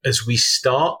that as we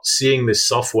start seeing this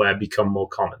software become more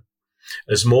common,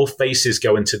 as more faces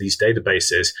go into these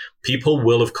databases, people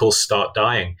will, of course, start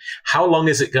dying. How long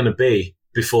is it going to be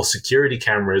before security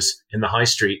cameras in the high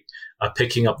street are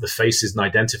picking up the faces and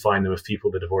identifying them of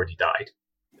people that have already died?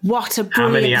 What a brilliant thought. How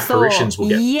many apparitions will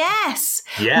get? Yes.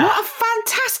 Yeah. What a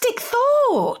fantastic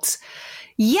thought.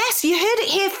 Yes, you heard it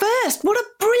here first. What a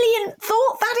brilliant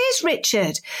thought that is,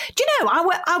 Richard. Do you know,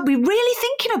 I'll be really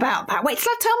thinking about that. Wait till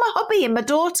I tell my hubby and my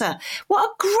daughter. What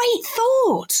a great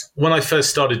thought. When I first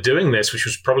started doing this, which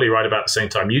was probably right about the same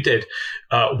time you did,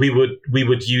 we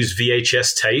would use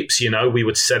VHS tapes, we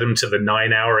would set them to the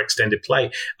 9-hour extended play,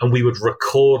 and we would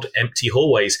record empty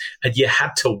hallways, and you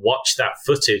had to watch that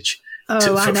footage.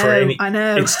 I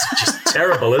know. It's just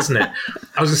terrible, isn't it?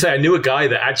 I was going to say, I knew a guy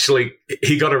that actually,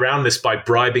 he got around this by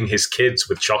bribing his kids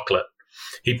with chocolate.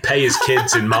 He'd pay his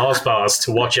kids in Mars bars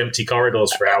to watch empty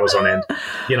corridors for hours on end.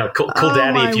 Call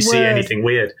daddy if you see anything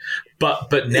weird.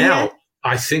 But now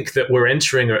I think that we're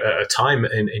entering a time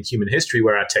in human history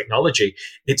where our technology,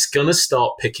 it's going to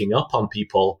start picking up on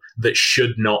people that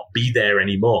should not be there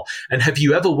anymore. And have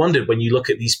you ever wondered, when you look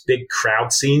at these big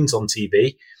crowd scenes on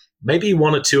TV, maybe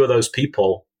one or two of those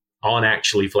people aren't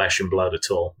actually flesh and blood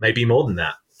at all. Maybe more than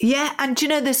that. Yeah, and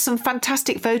there's some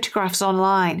fantastic photographs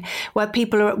online where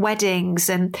people are at weddings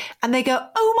and they go,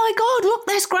 oh my God, look,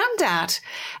 there's Grandad.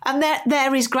 And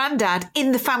there is Grandad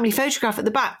in the family photograph at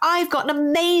the back. I've got an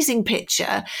amazing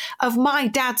picture of my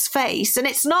dad's face, and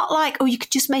it's not like, you could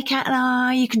just make out an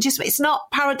eye, it's not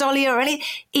pareidolia or anything.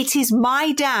 It is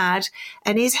my dad,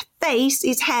 and his face,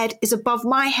 his head is above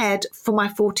my head for my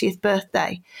 40th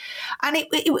birthday. And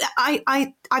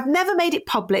I've never made it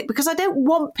public because I don't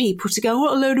want people to go,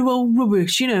 what a load of old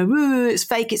rubbish, it's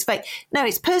fake. No,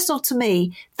 it's personal to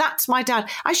me. That's my dad.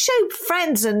 I show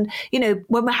friends, and,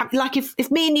 when we're like, if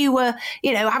me and you were,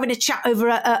 having a chat over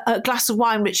a glass of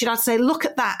wine, Richard, I'd say, look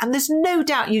at that. And there's no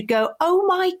doubt you'd go, oh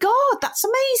my God, that's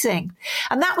amazing.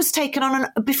 And that was taken on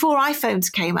before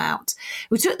iPhones came out.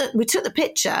 We took the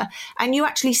picture, and you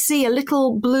actually see a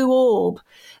little blue orb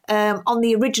on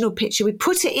the original picture. We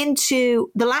put it into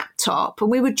the laptop,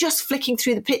 and we were just flicking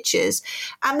through the pictures,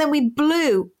 and then we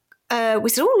blew. We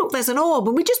said, oh, look, there's an orb.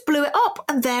 And we just blew it up,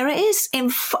 and there it is.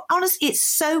 Honestly, it's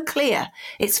so clear.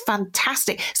 It's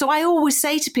fantastic. So I always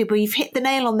say to people, you've hit the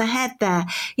nail on the head there.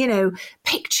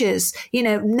 Pictures,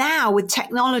 now with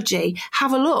technology,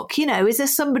 have a look. Is there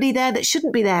somebody there that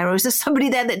shouldn't be there? Or is there somebody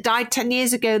there that died 10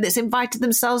 years ago that's invited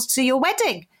themselves to your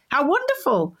wedding? How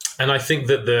wonderful. And I think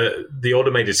that the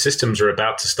automated systems are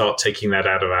about to start taking that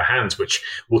out of our hands, which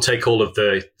will take all of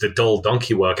the dull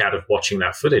donkey work out of watching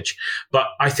that footage. But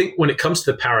I think when it comes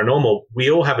to the paranormal,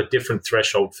 we all have a different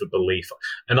threshold for belief.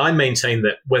 And I maintain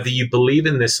that whether you believe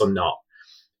in this or not,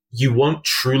 you won't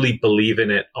truly believe in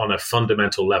it on a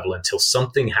fundamental level until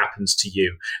something happens to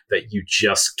you that you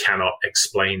just cannot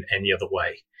explain any other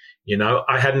way.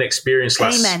 I had an experience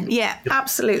Amen. Yeah,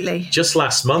 absolutely. Just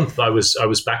last month, I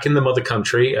was back in the mother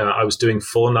country. I was doing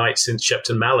 4 nights in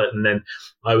Shepton Mallet, and then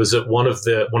I was at one of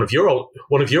your old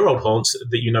haunts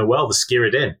that you know well, the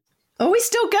Skirrid Inn. Oh, we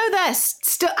still go there,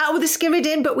 still out with the Skirrid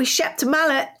Inn, but we Shepton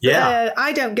Mallet. Yeah.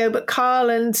 I don't go, but Carl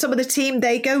and some of the team,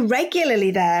 they go regularly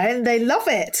there, and they love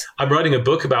it. I'm writing a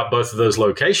book about both of those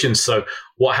locations. So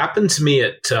what happened to me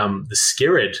at the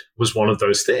Skirrid was one of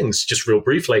those things, just real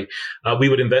briefly. We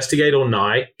would investigate all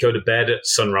night, go to bed at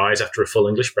sunrise after a full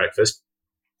English breakfast,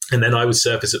 and then I would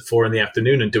surface at 4 p.m.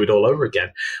 and do it all over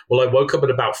again. Well, I woke up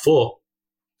at about 4,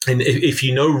 and if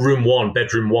you know room 1,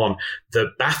 bedroom 1,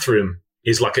 the bathroom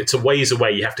is like, it's a ways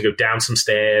away. You have to go down some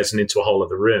stairs and into a whole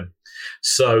other room.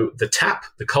 So the tap,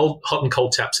 the hot and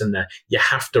cold taps in there, you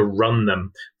have to run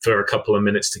them for a couple of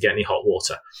minutes to get any hot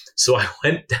water. So I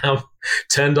went down,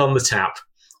 turned on the tap.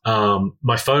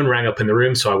 My phone rang up in the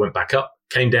room, so I went back up,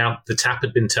 came down, the tap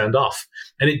had been turned off.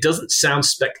 And it doesn't sound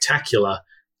spectacular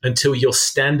until you're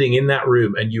standing in that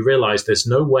room and you realize there's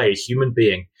no way a human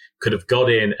being could have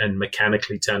got in and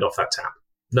mechanically turned off that tap.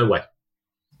 No way.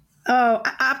 Oh,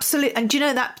 absolutely. And do you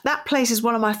know that place is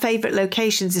one of my favourite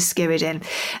locations, the Skirrid Inn.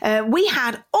 We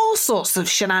had all sorts of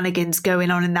shenanigans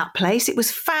going on in that place. It was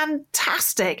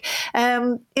fantastic.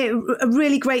 A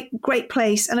really great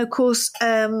place. And of course,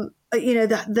 the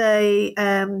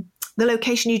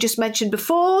location you just mentioned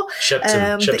before,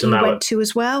 Shepton that you Mallet. went to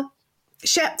as well.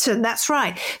 Shepton, that's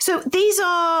right. So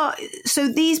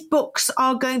these books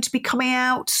are going to be coming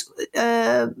out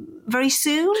very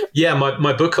soon. Yeah,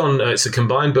 my book on it's a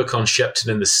combined book on Shepton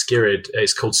and the Skirrid.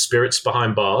 It's called Spirits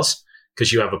Behind Bars,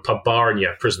 because you have a pub bar and you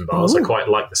have prison bars. Ooh. I quite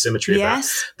like the symmetry of that.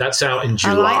 That's out in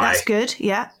July. That's good.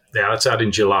 Yeah. Yeah, that's out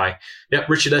in July. Yeah,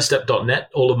 richardestep.net.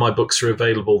 All of my books are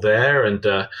available there. And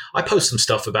I post some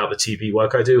stuff about the TV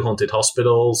work I do, haunted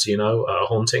hospitals,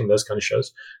 haunting, those kind of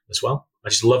shows as well. I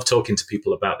just love talking to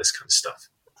people about this kind of stuff.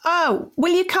 Oh,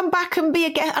 will you come back and be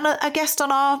a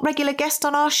regular guest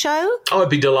on our show? Oh, I'd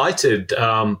be delighted.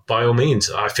 By all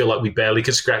means. I feel like we barely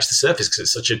could scratch the surface because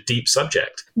it's such a deep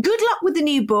subject. Good luck with the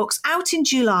new books out in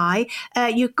July.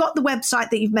 You've got the website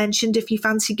that you've mentioned if you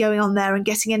fancy going on there and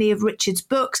getting any of Richard's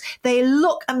books. They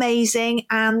look amazing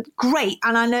and great,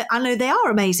 and I know they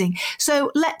are amazing.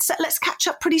 So let's catch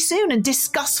up pretty soon and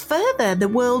discuss further the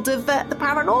world of the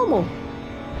paranormal.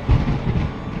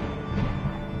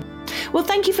 Well,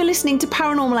 thank you for listening to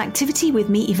Paranormal Activity with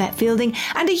me, Yvette Fielding,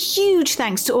 and a huge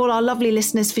thanks to all our lovely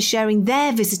listeners for sharing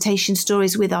their visitation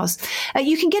stories with us.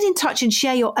 You can get in touch and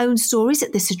share your own stories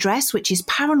at this address, which is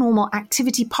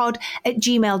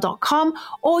paranormalactivitypod@gmail.com,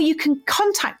 or you can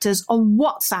contact us on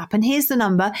WhatsApp, and here's the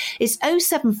number. It's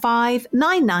 075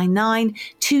 999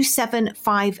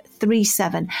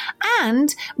 27537.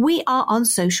 And we are on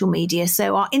social media,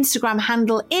 so our Instagram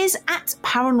handle is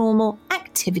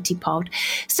 @paranormalactivitypod.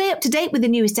 Stay up to date with the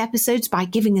newest episodes by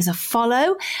giving us a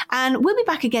follow, and we'll be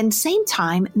back again same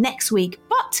time next week.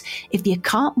 But if you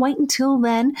can't wait until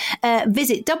then,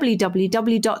 visit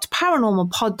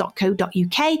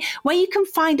www.paranormalpod.co.uk, where you can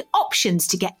find options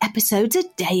to get episodes a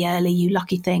day early, you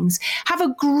lucky things. Have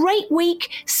a great week,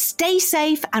 stay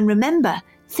safe, and remember,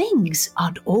 things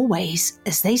aren't always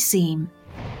as they seem.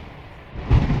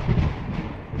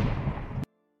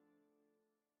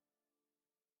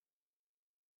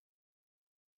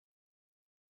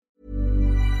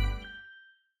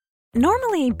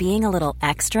 Normally, being a little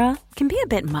extra can be a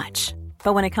bit much,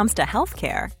 but when it comes to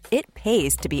healthcare, it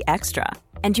pays to be extra.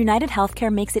 And United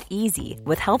Healthcare makes it easy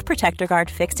with Health Protector Guard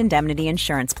fixed indemnity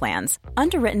insurance plans.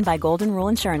 Underwritten by Golden Rule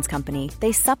Insurance Company,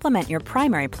 they supplement your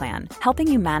primary plan,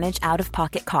 helping you manage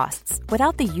out-of-pocket costs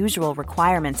without the usual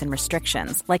requirements and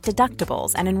restrictions like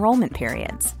deductibles and enrollment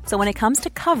periods. So when it comes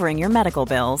to covering your medical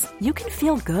bills, you can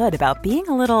feel good about being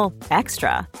a little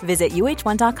extra. Visit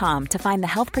UH1.com to find the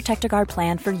Health Protector Guard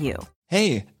plan for you.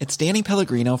 Hey, it's Danny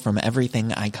Pellegrino from Everything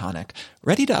Iconic.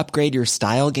 Ready to upgrade your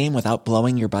style game without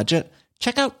blowing your budget?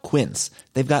 Check out Quince.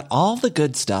 They've got all the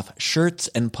good stuff, shirts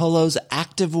and polos,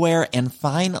 activewear, and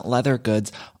fine leather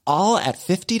goods, all at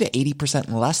 50 to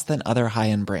 80% less than other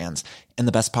high-end brands. And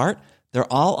the best part?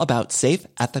 They're all about safe,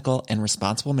 ethical, and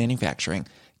responsible manufacturing.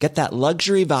 Get that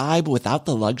luxury vibe without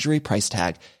the luxury price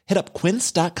tag. Hit up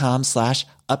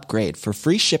quince.com/upgrade for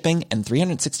free shipping and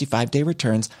 365-day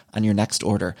returns on your next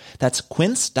order. That's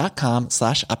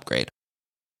quince.com/upgrade.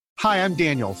 Hi, I'm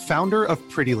Daniel, founder of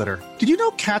Pretty Litter. Did you know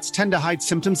cats tend to hide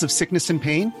symptoms of sickness and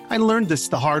pain? I learned this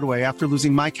the hard way after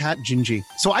losing my cat, Gingy.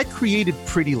 So I created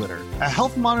Pretty Litter, a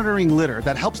health monitoring litter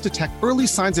that helps detect early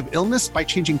signs of illness by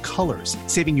changing colors,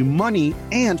 saving you money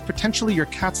and potentially your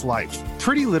cat's life.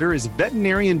 Pretty Litter is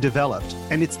veterinarian developed,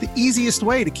 and it's the easiest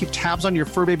way to keep tabs on your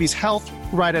fur baby's health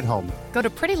right at home. Go to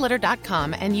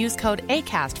prettylitter.com and use code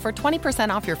ACAST for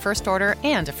 20% off your first order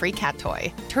and a free cat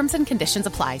toy. Terms and conditions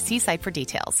apply. See site for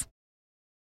details.